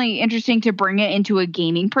it's definitely interesting to bring it into a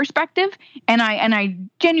gaming perspective. And I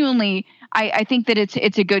genuinely, I think that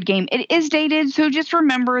it's a good game. It is dated. So just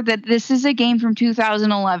remember that this is a game from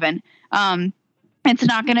 2011. It's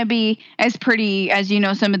not going to be as pretty as,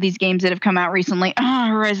 some of these games that have come out recently.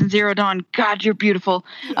 Horizon Zero Dawn. God, you're beautiful.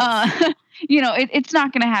 It's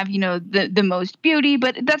not going to have, the most beauty,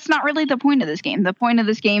 but that's not really the point of this game. The point of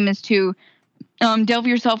this game is to delve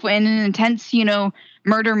yourself in an intense,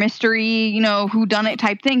 murder mystery, whodunit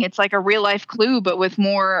type thing. It's like a real life Clue, but with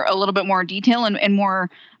a little bit more detail and more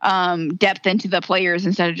depth into the players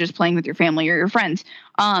instead of just playing with your family or your friends.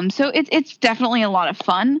 So it's definitely a lot of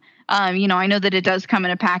fun. I know that it does come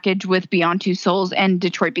in a package with Beyond Two Souls and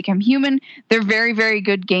Detroit Become Human. They're very, very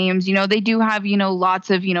good games. They do have, lots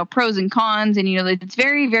of, pros and cons, and, it's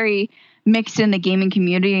very, very mixed in the gaming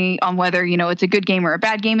community on whether, it's a good game or a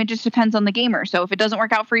bad game. It just depends on the gamer. So if it doesn't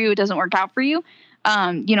work out for you, it doesn't work out for you.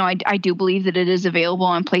 I do believe that it is available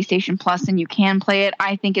on PlayStation Plus and you can play it.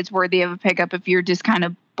 I think it's worthy of a pickup if you're just kind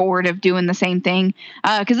of bored of doing the same thing,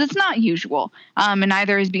 because it's not usual. And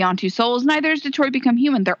neither is Beyond Two Souls, neither is Detroit Become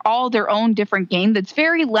Human. They're all their own different game that's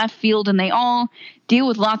very left field, and they all deal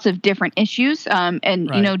with lots of different issues.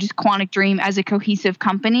 Just Quantic Dream as a cohesive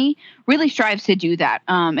company really strives to do that.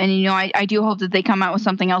 I do hope that they come out with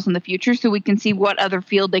something else in the future so we can see what other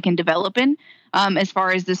field they can develop in as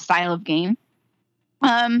far as this style of game.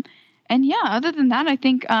 Other than that, I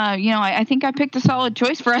think, I think I picked a solid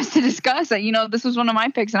choice for us to discuss. This was one of my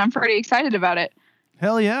picks, and I'm pretty excited about it.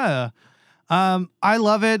 Hell yeah. I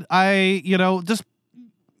love it.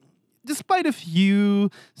 Despite a few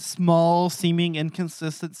small seeming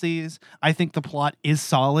inconsistencies, I think the plot is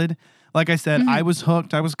solid. Like I said, I was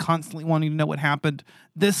hooked. I was constantly wanting to know what happened.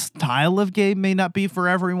 This style of game may not be for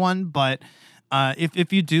everyone, but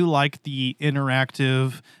if you do like the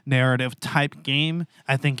interactive narrative type game,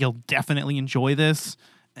 I think you'll definitely enjoy this.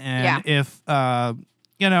 And if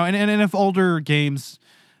if older games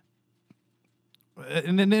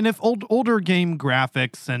and if older game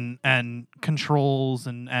graphics and controls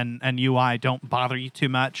and UI don't bother you too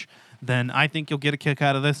much, then I think you'll get a kick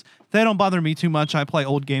out of this. They don't bother me too much. I play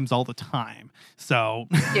old games all the time. So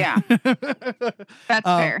yeah, that's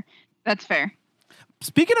fair. That's fair.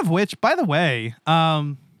 Speaking of which, by the way,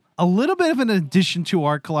 a little bit of an addition to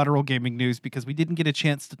our Collateral Gaming news, because we didn't get a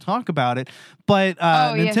chance to talk about it, but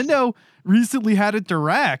Nintendo recently had a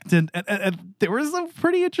Direct, and there were some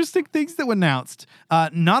pretty interesting things that were announced.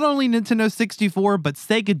 Not only Nintendo 64, but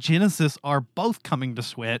Sega Genesis are both coming to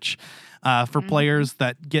Switch for players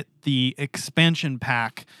that get the expansion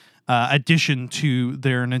pack addition to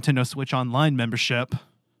their Nintendo Switch Online membership.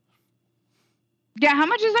 Yeah, how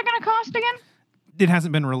much is that going to cost again? It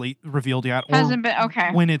hasn't been revealed yet. Hasn't been,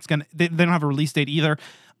 okay. When it's gonna, they don't have a release date either.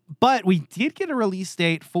 But we did get a release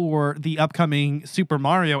date for the upcoming Super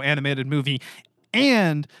Mario animated movie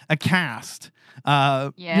and a cast.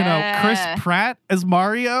 Chris Pratt as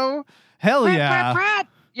Mario. Hell yeah. Pratt.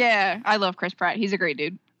 Yeah, I love Chris Pratt. He's a great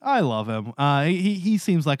dude. I love him. He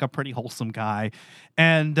seems like a pretty wholesome guy.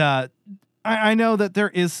 And I know that there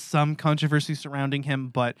is some controversy surrounding him,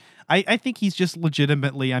 but I think he's just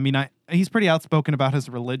legitimately, he's pretty outspoken about his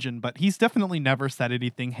religion, but he's definitely never said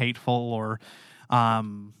anything hateful or I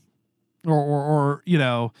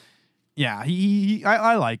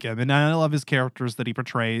like him, and I love his characters that he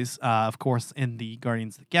portrays, of course, in the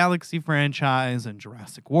Guardians of the Galaxy franchise and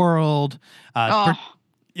Jurassic World.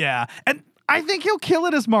 Yeah, and I think he'll kill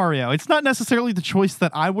it as Mario. It's not necessarily the choice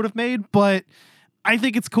that I would have made, but I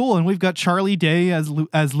think it's cool, and we've got Charlie Day as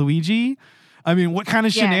Luigi. I mean, what kind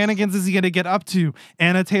of shenanigans is he going to get up to?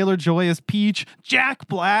 Anna Taylor-Joy as Peach, Jack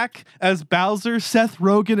Black as Bowser, Seth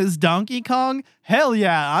Rogen as Donkey Kong. Hell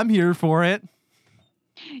yeah, I'm here for it.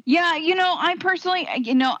 Yeah, I personally,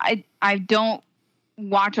 I don't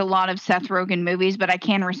watch a lot of Seth Rogen movies, but I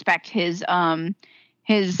can respect his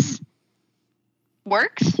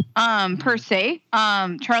works per se.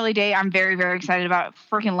 Charlie Day, I'm very, very excited about.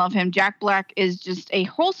 Freaking love him. Jack Black is just a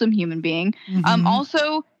wholesome human being.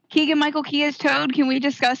 Also, Keegan-Michael Key as Toad. Can we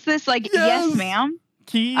discuss this? Yes ma'am.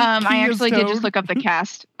 I actually did just look up the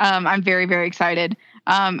cast. I'm very, very excited.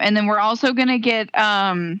 And then we're also gonna get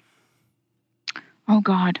oh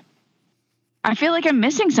God, I feel like I'm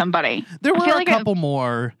missing somebody. There were a couple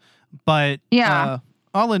more, but yeah.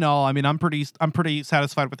 All in all, I mean, I'm pretty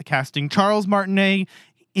satisfied with the casting. Charles Martinet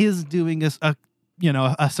is doing a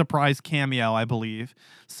surprise cameo, I believe.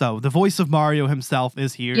 So the voice of Mario himself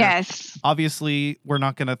is here. Yes. Obviously, we're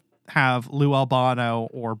not going to have Lou Albano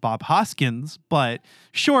or Bob Hoskins, but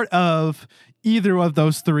short of either of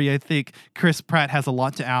those three, I think Chris Pratt has a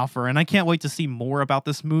lot to offer, and I can't wait to see more about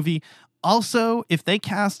this movie. Also, if they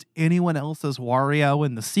cast anyone else as Wario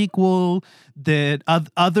in the sequel that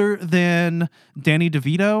other than Danny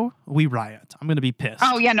DeVito, we riot. I'm going to be pissed.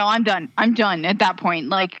 Oh, yeah, no, I'm done. I'm done at that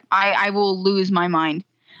point. I will lose my mind.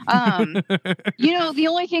 The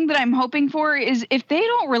only thing that I'm hoping for is if they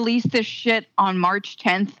don't release this shit on March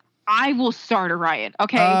 10th, I will start a riot,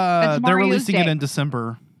 okay? They're releasing it in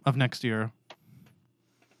December of next year.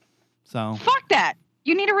 So fuck that.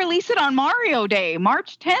 You need to release it on Mario Day,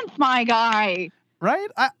 March 10th, my guy. Right?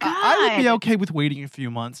 I would be okay with waiting a few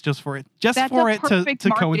months just for it to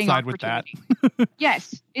coincide with that.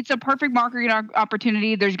 Yes, it's a perfect marketing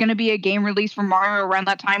opportunity. There's going to be a game release for Mario around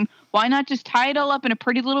that time. Why not just tie it all up in a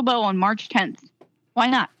pretty little bow on March 10th? Why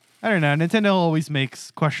not? I don't know. Nintendo always makes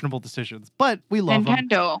questionable decisions, but we love them.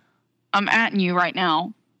 Nintendo, I'm atting you right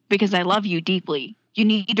now because I love you deeply. You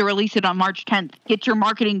need to release it on March 10th. Get your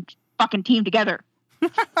marketing fucking team together.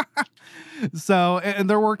 So, and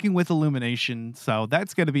they're working with Illumination, so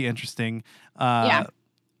that's going to be interesting. Yeah.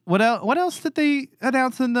 What else did they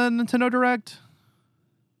announce in the Nintendo Direct?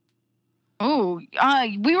 Oh,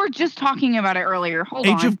 we were just talking about it earlier. Hold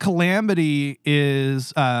on. Age of Calamity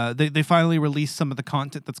is they finally released some of the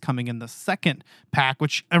content that's coming in the second pack,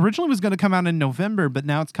 which originally was going to come out in November, but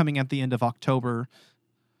now it's coming at the end of October.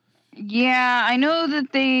 Yeah, I know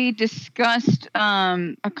that they discussed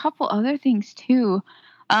a couple other things too.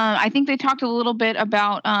 I think they talked a little bit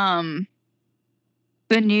about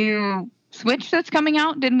the new Switch that's coming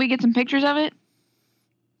out. Didn't we get some pictures of it?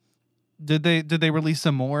 Did they release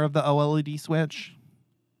some more of the OLED Switch?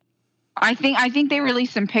 I think they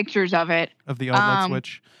released some pictures of it. Of the OLED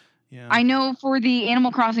Switch. Yeah. I know for the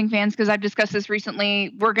Animal Crossing fans, because I've discussed this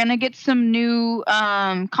recently, we're gonna get some new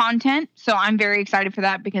content. So I'm very excited for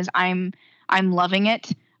that because I'm loving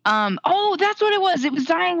it. Oh, that's what it was. It was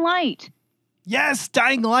Dying Light. Yes,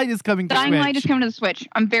 Dying Light is coming to Switch. Dying Light is coming to the Switch.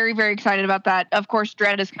 I'm very, very excited about that. Of course,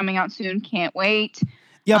 Dread is coming out soon. Can't wait.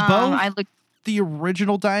 Yeah, both the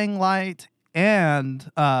original Dying Light and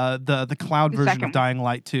the cloud version of Dying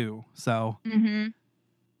Light 2. So. Mm-hmm.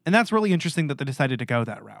 And that's really interesting that they decided to go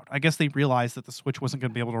that route. I guess they realized that the Switch wasn't going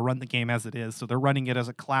to be able to run the game as it is, so they're running it as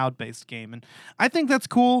a cloud-based game. And I think that's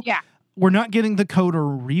cool. Yeah. We're not getting the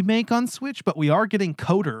Coder remake on Switch, but we are getting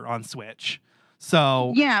Coder on Switch.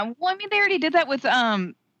 So yeah, well, I mean, they already did that with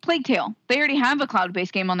Plague Tale. They already have a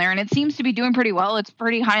cloud-based game on there, and it seems to be doing pretty well. It's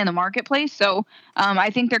pretty high in the marketplace. So I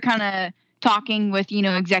think they're kind of talking with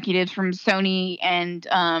executives from Sony and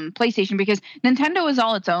PlayStation because Nintendo is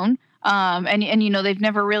all its own. And they've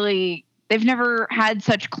never had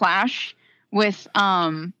such clash with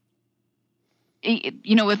with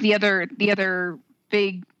the other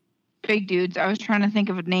big dudes. I was trying to think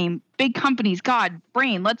of a name. Big companies. God,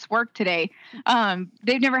 brain, let's work today.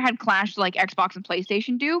 They've never had clash like Xbox and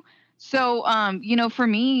PlayStation do. So, for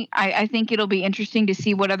me, I think it'll be interesting to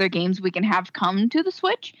see what other games we can have come to the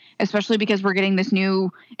Switch, especially because we're getting this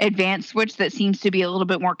new advanced Switch that seems to be a little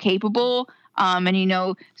bit more capable. And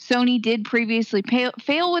Sony did previously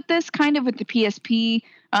fail with this kind of with the PSP.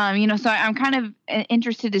 So I'm kind of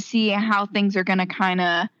interested to see how things are going to kind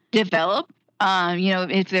of develop?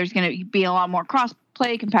 If there's going to be a lot more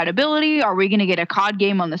cross-play compatibility, are we going to get a COD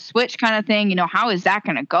game on the Switch kind of thing? How is that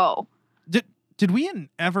going to go? Did we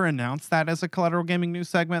ever announce that as a Collateral Gaming news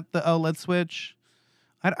segment, the OLED Switch?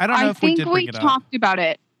 I don't know if we did bring it up. I think we talked about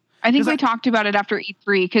it. I think we talked about it after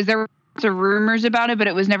E3 because there were some rumors about it, but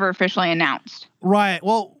it was never officially announced. Right.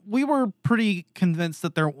 Well, we were pretty convinced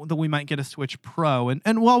that we might get a Switch Pro,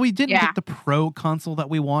 and while we didn't get the Pro console that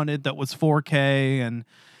we wanted, that was 4K and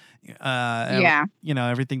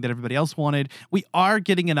everything that everybody else wanted, we are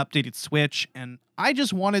getting an updated Switch, and I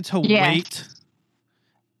just wanted to wait.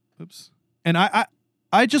 Oops. And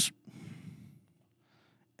I just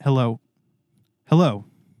hello.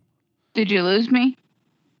 Did you lose me?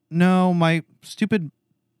 No, my stupid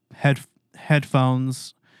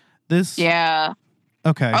headphones. This. Yeah.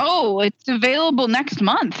 Okay. Oh, it's available next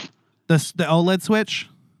month. The OLED Switch?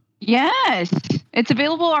 Yes. It's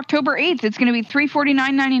available October 8th. It's going to be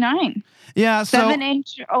 $349.99. Yeah, so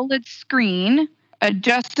 7-inch OLED screen,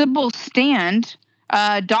 adjustable stand,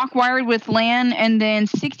 dock wired with LAN, and then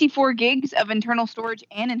 64 gigs of internal storage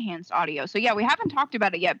and enhanced audio. So yeah, we haven't talked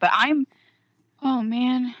about it yet, but oh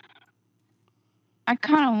man, I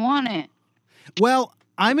kind of want it. Well,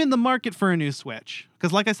 I'm in the market for a new Switch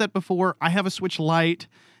because, like I said before, I have a Switch Lite,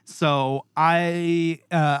 so I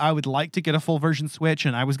would like to get a full version Switch,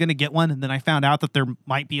 and I was going to get one, and then I found out that there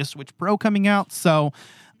might be a Switch Pro coming out, so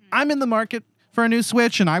I'm in the market for a new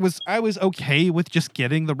Switch, and I was okay with just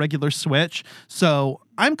getting the regular Switch, so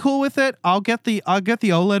I'm cool with it. I'll get the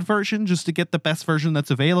OLED version just to get the best version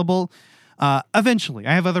that's available. Eventually,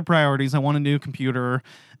 I have other priorities. I want a new computer,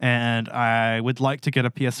 and I would like to get a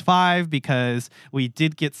PS5 because we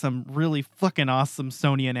did get some really fucking awesome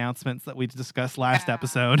Sony announcements that we discussed last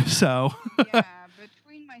episode. So yeah,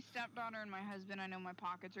 between my stepdaughter and my husband, I know my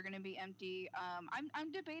pockets are going to be empty.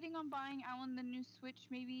 I'm debating on buying Alan the new Switch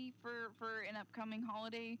maybe for an upcoming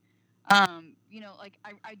holiday. I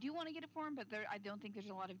do want to get it for him, but I don't think there's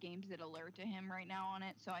a lot of games that alert to him right now on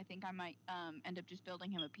it. So I think I might end up just building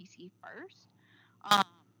him a PC first.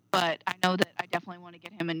 But I know that I definitely want to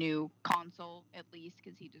get him a new console at least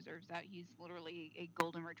because he deserves that. He's literally a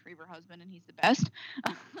golden retriever husband, and he's the best.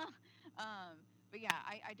 But yeah,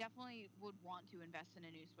 I definitely would want to invest in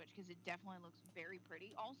a new Switch because it definitely looks very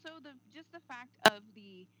pretty. Also, just the fact of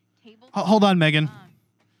the table. Hold on, Megan.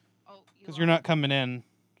 Because you're not coming in.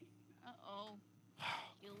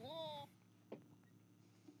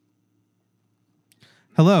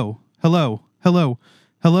 Hello.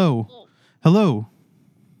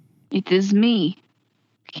 It is me.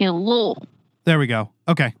 Hello. There we go.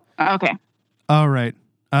 Okay. Okay. All right.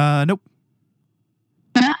 Nope.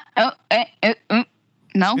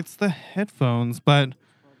 No. It's the headphones, but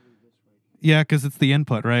yeah, because it's the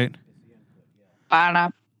input, right?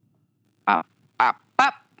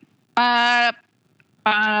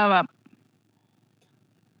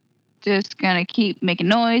 Just gonna keep making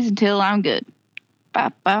noise until I'm good.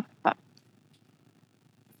 Bop, bop, bop.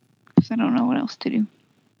 I don't know what else to do.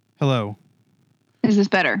 Hello. Is this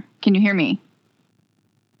better? Can you hear me?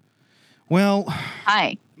 Well,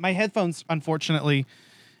 hi. My headphones, unfortunately,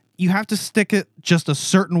 you have to stick it just a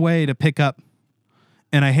certain way to pick up,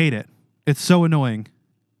 and I hate it. It's so annoying.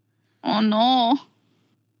 Oh no.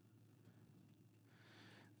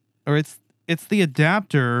 Or it's the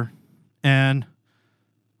adapter, and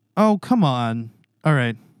oh, come on. All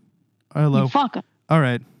right. Hello. Fuck. All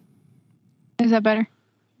right. Is that better?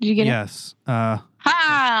 Did you get it? Yes.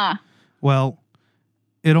 Ha! Well,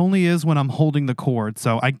 it only is when I'm holding the cord,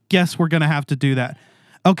 so I guess we're going to have to do that.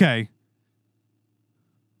 Okay.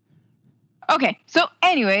 Okay. So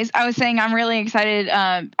anyways, I was saying I'm really excited.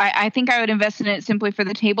 I think I would invest in it simply for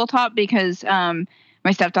the tabletop because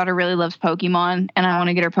my stepdaughter really loves Pokemon, and I want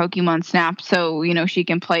to get her Pokemon Snap so, she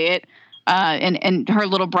can play it. And her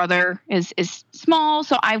little brother is small,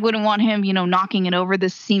 so I wouldn't want him, knocking it over.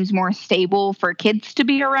 This seems more stable for kids to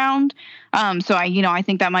be around. So I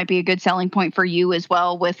think that might be a good selling point for you as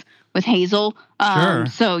well with Hazel. Sure.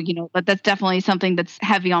 So, that's definitely something that's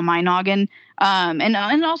heavy on my noggin. And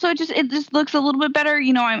also it just looks a little bit better.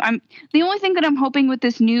 I'm the only thing that I'm hoping with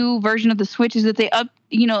this new version of the Switch is that they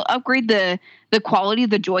upgrade the quality of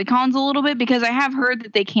the Joy-Cons a little bit, because I have heard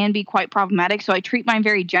that they can be quite problematic. So I treat mine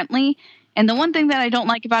very gently. And the one thing that I don't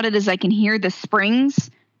like about it is I can hear the springs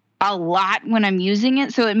a lot when I'm using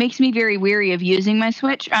it. So it makes me very weary of using my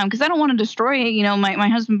Switch because I don't want to destroy it. My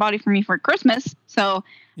husband bought it for me for Christmas. So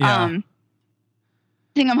the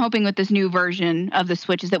thing I'm hoping with this new version of the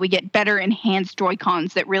Switch is that we get better enhanced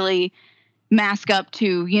Joy-Cons that really mask up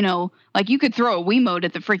to, like you could throw a Wiimote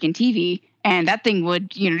at the freaking TV and that thing would,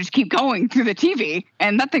 just keep going through the TV,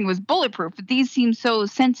 and that thing was bulletproof. But these seem so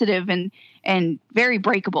sensitive and very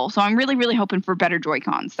breakable. So I'm really, really hoping for better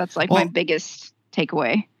Joy-Cons. That's like my biggest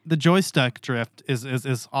takeaway. The joystick drift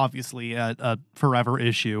is obviously a forever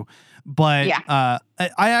issue, but I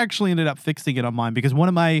actually ended up fixing it on mine because one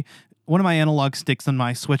of my analog sticks on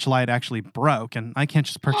my Switch Lite actually broke, and I can't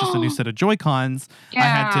just purchase a new set of Joy-Cons.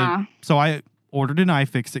 Yeah. I ordered an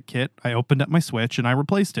iFixit kit. I opened up my Switch and I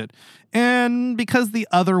replaced it. And because the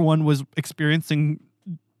other one was experiencing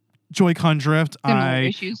Joy-Con drift,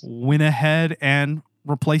 I went ahead and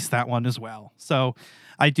replaced that one as well. So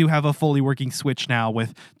I do have a fully working Switch now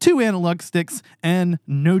with 2 analog sticks and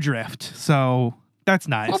no drift. So that's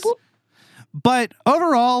nice. But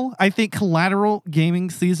overall, I think Collateral Gaming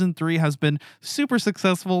Season 3 has been super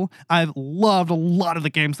successful. I've loved a lot of the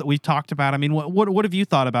games that we've talked about. I mean, what have you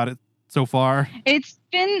thought about it so far? It's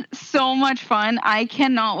been so much fun. I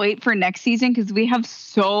cannot wait for next season because we have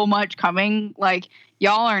so much coming. Like,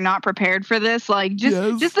 y'all are not prepared for this. Like,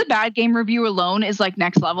 just the bad game review alone is like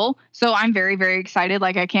next level. So I'm very, very excited.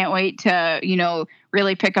 Like, I can't wait to,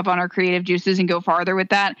 really pick up on our creative juices and go farther with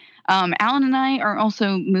that. Alan and I are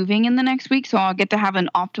also moving in the next week, so I'll get to have an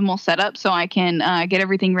optimal setup so I can get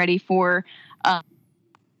everything ready for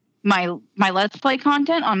my Let's Play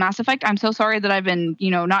content on Mass Effect. I'm so sorry that I've been,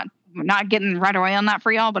 not getting right away on that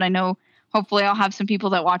for y'all, but I know hopefully I'll have some people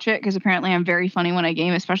that watch it because apparently I'm very funny when I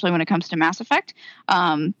game, especially when it comes to Mass Effect.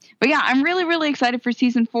 But yeah, I'm really, really excited for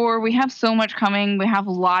Season 4. We have so much coming. We have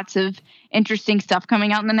lots of interesting stuff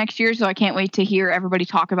coming out in the next year, so I can't wait to hear everybody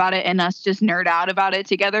talk about it and us just nerd out about it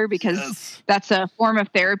together because that's a form of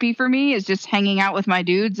therapy for me, is just hanging out with my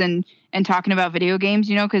dudes and talking about video games,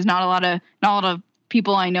 because not a lot of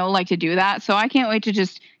people I know like to do that. So I can't wait to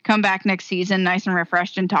just come back next season nice and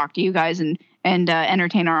refreshed and talk to you guys and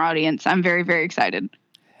entertain our audience. I'm very, very excited.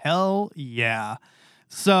 Hell yeah.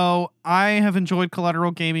 So I have enjoyed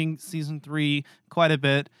Collateral Gaming Season 3 quite a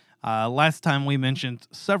bit. Last time we mentioned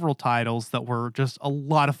several titles that were just a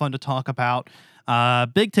lot of fun to talk about.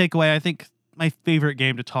 Big takeaway, I think my favorite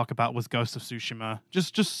game to talk about was Ghost of Tsushima.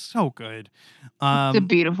 Just so good. It's a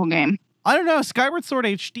beautiful game. I don't know, Skyward Sword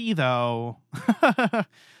HD though.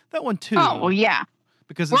 That one too. Oh, well, yeah.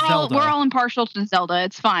 Because it's Zelda. We're all impartial to Zelda.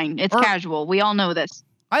 It's fine. It's casual. We all know this.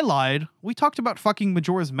 I lied. We talked about fucking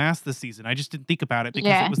Majora's Mask this season. I just didn't think about it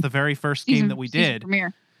because it was the very first game that we did.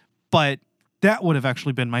 Premiere. But that would have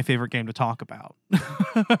actually been my favorite game to talk about.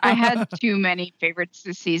 I had too many favorites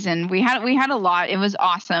this season. We had a lot. It was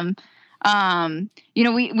awesome.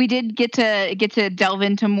 We did get to delve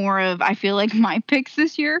into more of, I feel like, my picks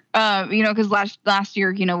this year. Because last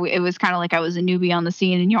year, it was kind of like I was a newbie on the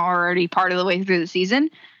scene and y'all are already part of the way through the season.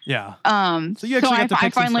 Yeah. So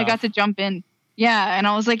I finally got to jump in. Yeah, and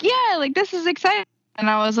I was like, yeah, like this is exciting. And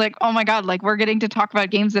I was like, oh my god, like we're getting to talk about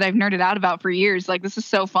games that I've nerded out about for years. Like this is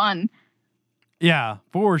so fun. Yeah,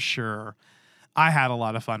 for sure. I had a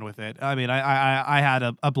lot of fun with it. I mean, I had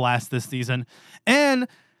a blast this season. And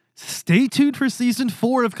stay tuned for Season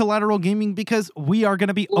 4 of Collateral Gaming because we are going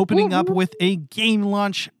to be opening up with a game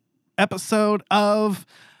launch episode of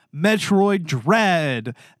Metroid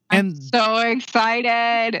Dread. I'm so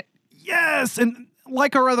excited. Yes, and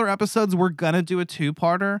like our other episodes, we're going to do a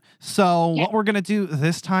 2-parter. So what we're going to do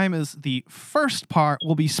this time is the first part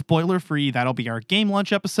will be spoiler-free. That'll be our game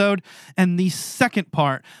launch episode. And the second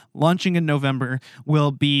part, launching in November,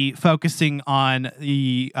 will be focusing on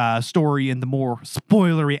the story and the more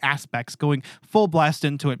spoilery aspects, going full blast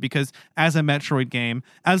into it. Because as a Metroid game,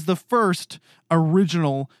 as the first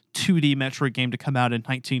original 2D Metroid game to come out in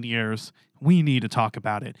 19 years, we need to talk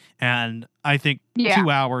about it. And I think 2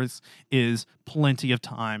 hours is plenty of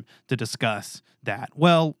time to discuss that.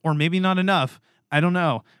 Well, or maybe not enough. I don't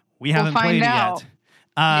know. We haven't played it yet.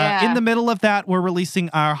 In the middle of that, we're releasing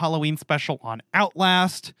our Halloween special on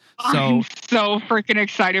Outlast. I'm so freaking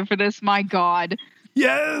excited for this. My God.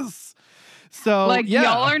 Yes. So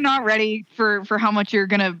y'all are not ready for how much you're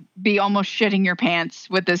gonna be almost shitting your pants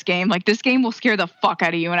with this game. Like this game will scare the fuck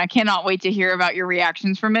out of you, and I cannot wait to hear about your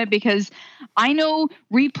reactions from it because I know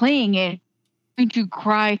replaying it, I'm going to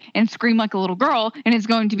cry and scream like a little girl, and it's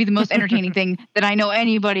going to be the most entertaining thing that I know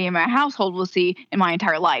anybody in my household will see in my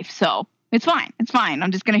entire life. So it's fine. It's fine.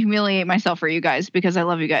 I'm just gonna humiliate myself for you guys because I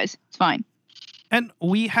love you guys. It's fine. And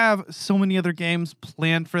we have so many other games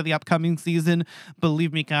planned for the upcoming season.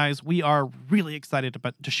 Believe me, guys, we are really excited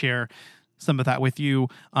to share some of that with you.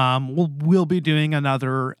 We'll be doing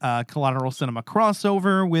another Collateral Cinema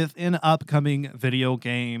crossover with an upcoming video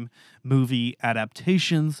game movie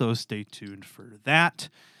adaptation, so stay tuned for that.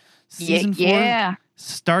 Season 4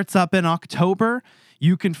 starts up in October.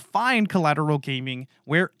 You can find Collateral Gaming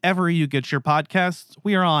wherever you get your podcasts.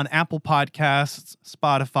 We are on Apple Podcasts,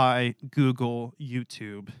 Spotify, Google,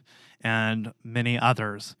 YouTube, and many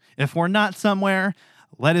others. If we're not somewhere,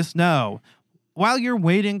 let us know. While you're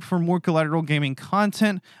waiting for more Collateral Gaming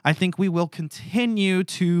content, I think we will continue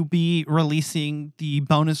to be releasing the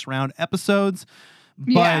bonus round episodes.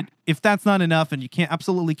 But if that's not enough and you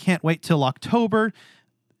absolutely can't wait till October,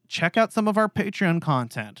 check out some of our Patreon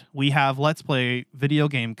content. We have Let's Play video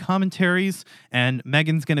game commentaries, and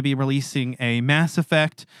Megan's going to be releasing a Mass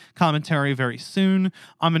Effect commentary very soon.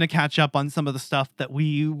 I'm going to catch up on some of the stuff that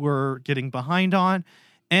we were getting behind on.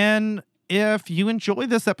 And if you enjoy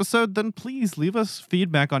this episode, then please leave us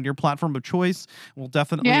feedback on your platform of choice. We'll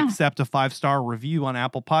definitely accept a 5-star review on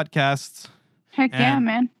Apple Podcasts. Heck yeah,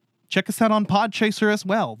 man. Check us out on Podchaser as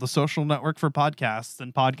well, the social network for podcasts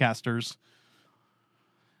and podcasters.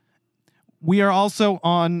 We are also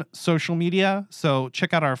on social media, so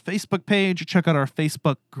check out our Facebook page, check out our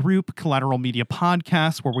Facebook group, Collateral Media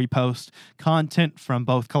Podcast, where we post content from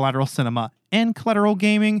both Collateral Cinema and Collateral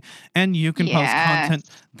Gaming, and you can post content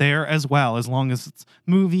there as well, as long as it's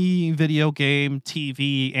movie, video game,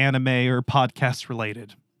 TV, anime, or podcast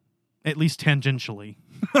related, at least tangentially.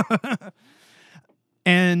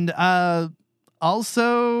 And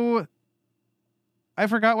also, I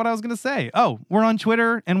forgot what I was going to say. Oh, we're on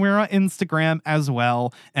Twitter and we're on Instagram as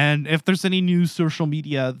well. And if there's any new social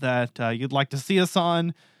media that you'd like to see us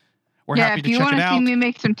on, we're happy to check it out. If you want to see me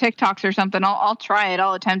make some TikToks or something, I'll try it.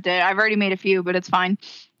 I'll attempt it. I've already made a few, but it's fine.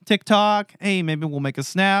 TikTok. Hey, maybe we'll make a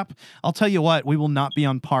snap. I'll tell you what, we will not be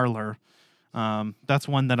on Parler. That's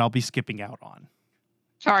one that I'll be skipping out on.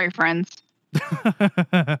 Sorry, friends.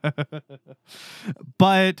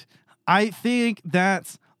 But I think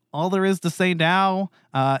that's all there is to say now.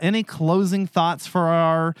 Any closing thoughts for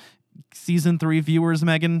our season 3 viewers,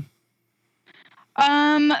 Megan?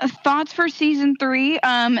 Thoughts for season 3.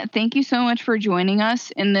 Thank you so much for joining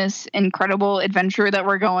us in this incredible adventure that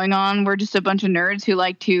we're going on. We're just a bunch of nerds who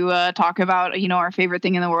like to talk about, our favorite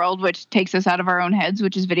thing in the world, which takes us out of our own heads,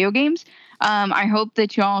 which is video games. I hope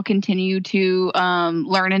that y'all continue to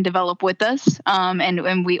learn and develop with us.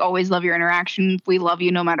 And we always love your interaction. We love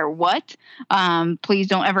you no matter what. Please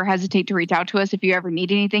don't ever hesitate to reach out to us if you ever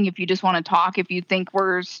need anything. If you just want to talk, if you think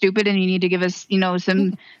we're stupid and you need to give us,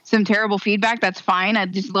 some terrible feedback, that's fine.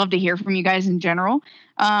 I'd just love to hear from you guys in general.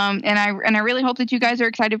 And I really hope that you guys are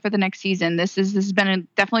excited for the next season. This has been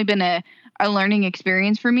definitely been a learning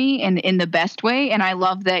experience for me in the best way. And I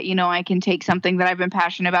love that, I can take something that I've been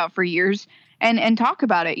passionate about for years and talk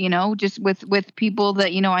about it, just with people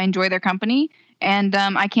that, I enjoy their company. And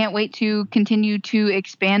I can't wait to continue to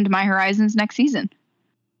expand my horizons next season.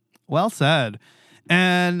 Well said.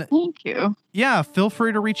 And thank you. Yeah, feel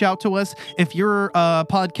free to reach out to us if you're a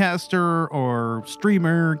podcaster or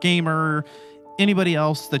streamer, gamer, anybody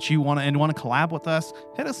else that you want to collab with us.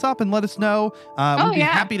 Hit us up and let us know. We'd be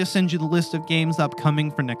happy to send you the list of games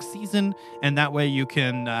upcoming for next season, and that way you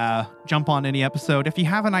can jump on any episode. If you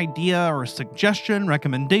have an idea or a suggestion,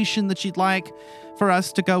 recommendation that you'd like for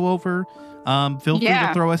us to go over, feel free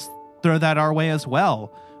to throw that our way as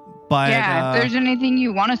well. But if there's anything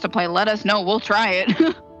you want us to play, let us know. We'll try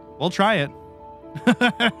it. We'll try it.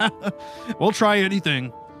 We'll try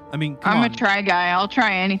anything. I mean, I'm a try guy. I'll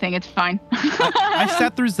try anything. It's fine. I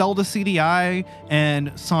sat through Zelda CDI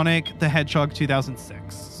and Sonic the Hedgehog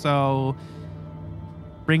 2006. So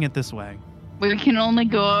bring it this way. We can only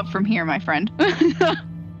go up from here, my friend.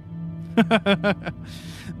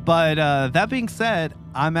 But that being said,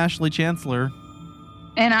 I'm Ashley Chancellor.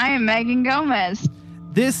 And I am Megan Gomez.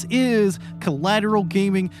 This is Collateral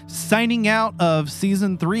Gaming signing out of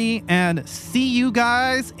Season 3, and see you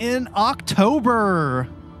guys in October.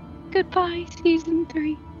 Goodbye, Season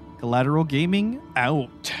 3. Collateral Gaming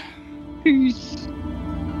out. Peace.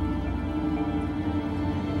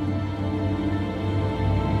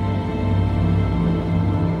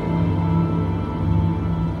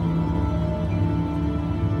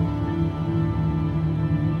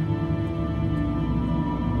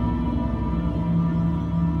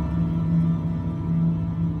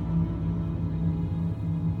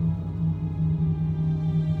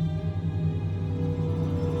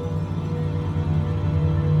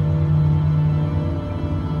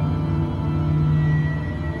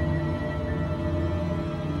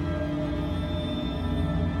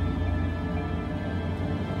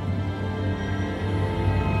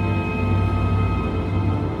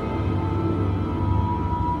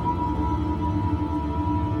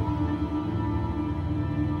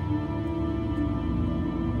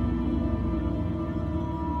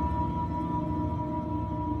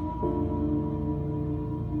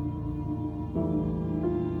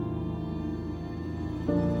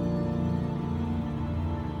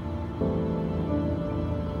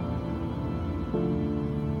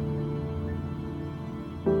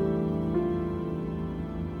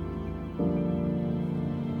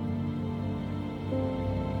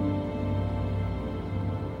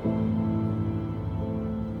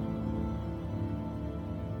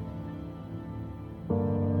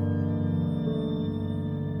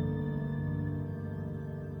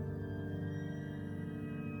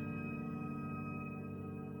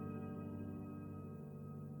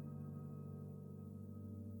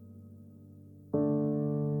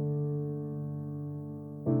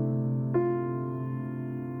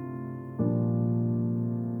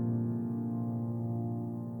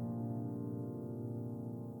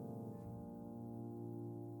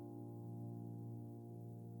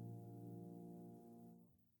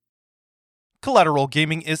 Collateral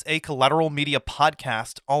Gaming is a Collateral Media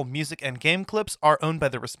podcast. All music and game clips are owned by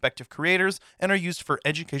their respective creators and are used for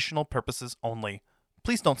educational purposes only.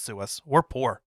 Please don't sue us. We're poor.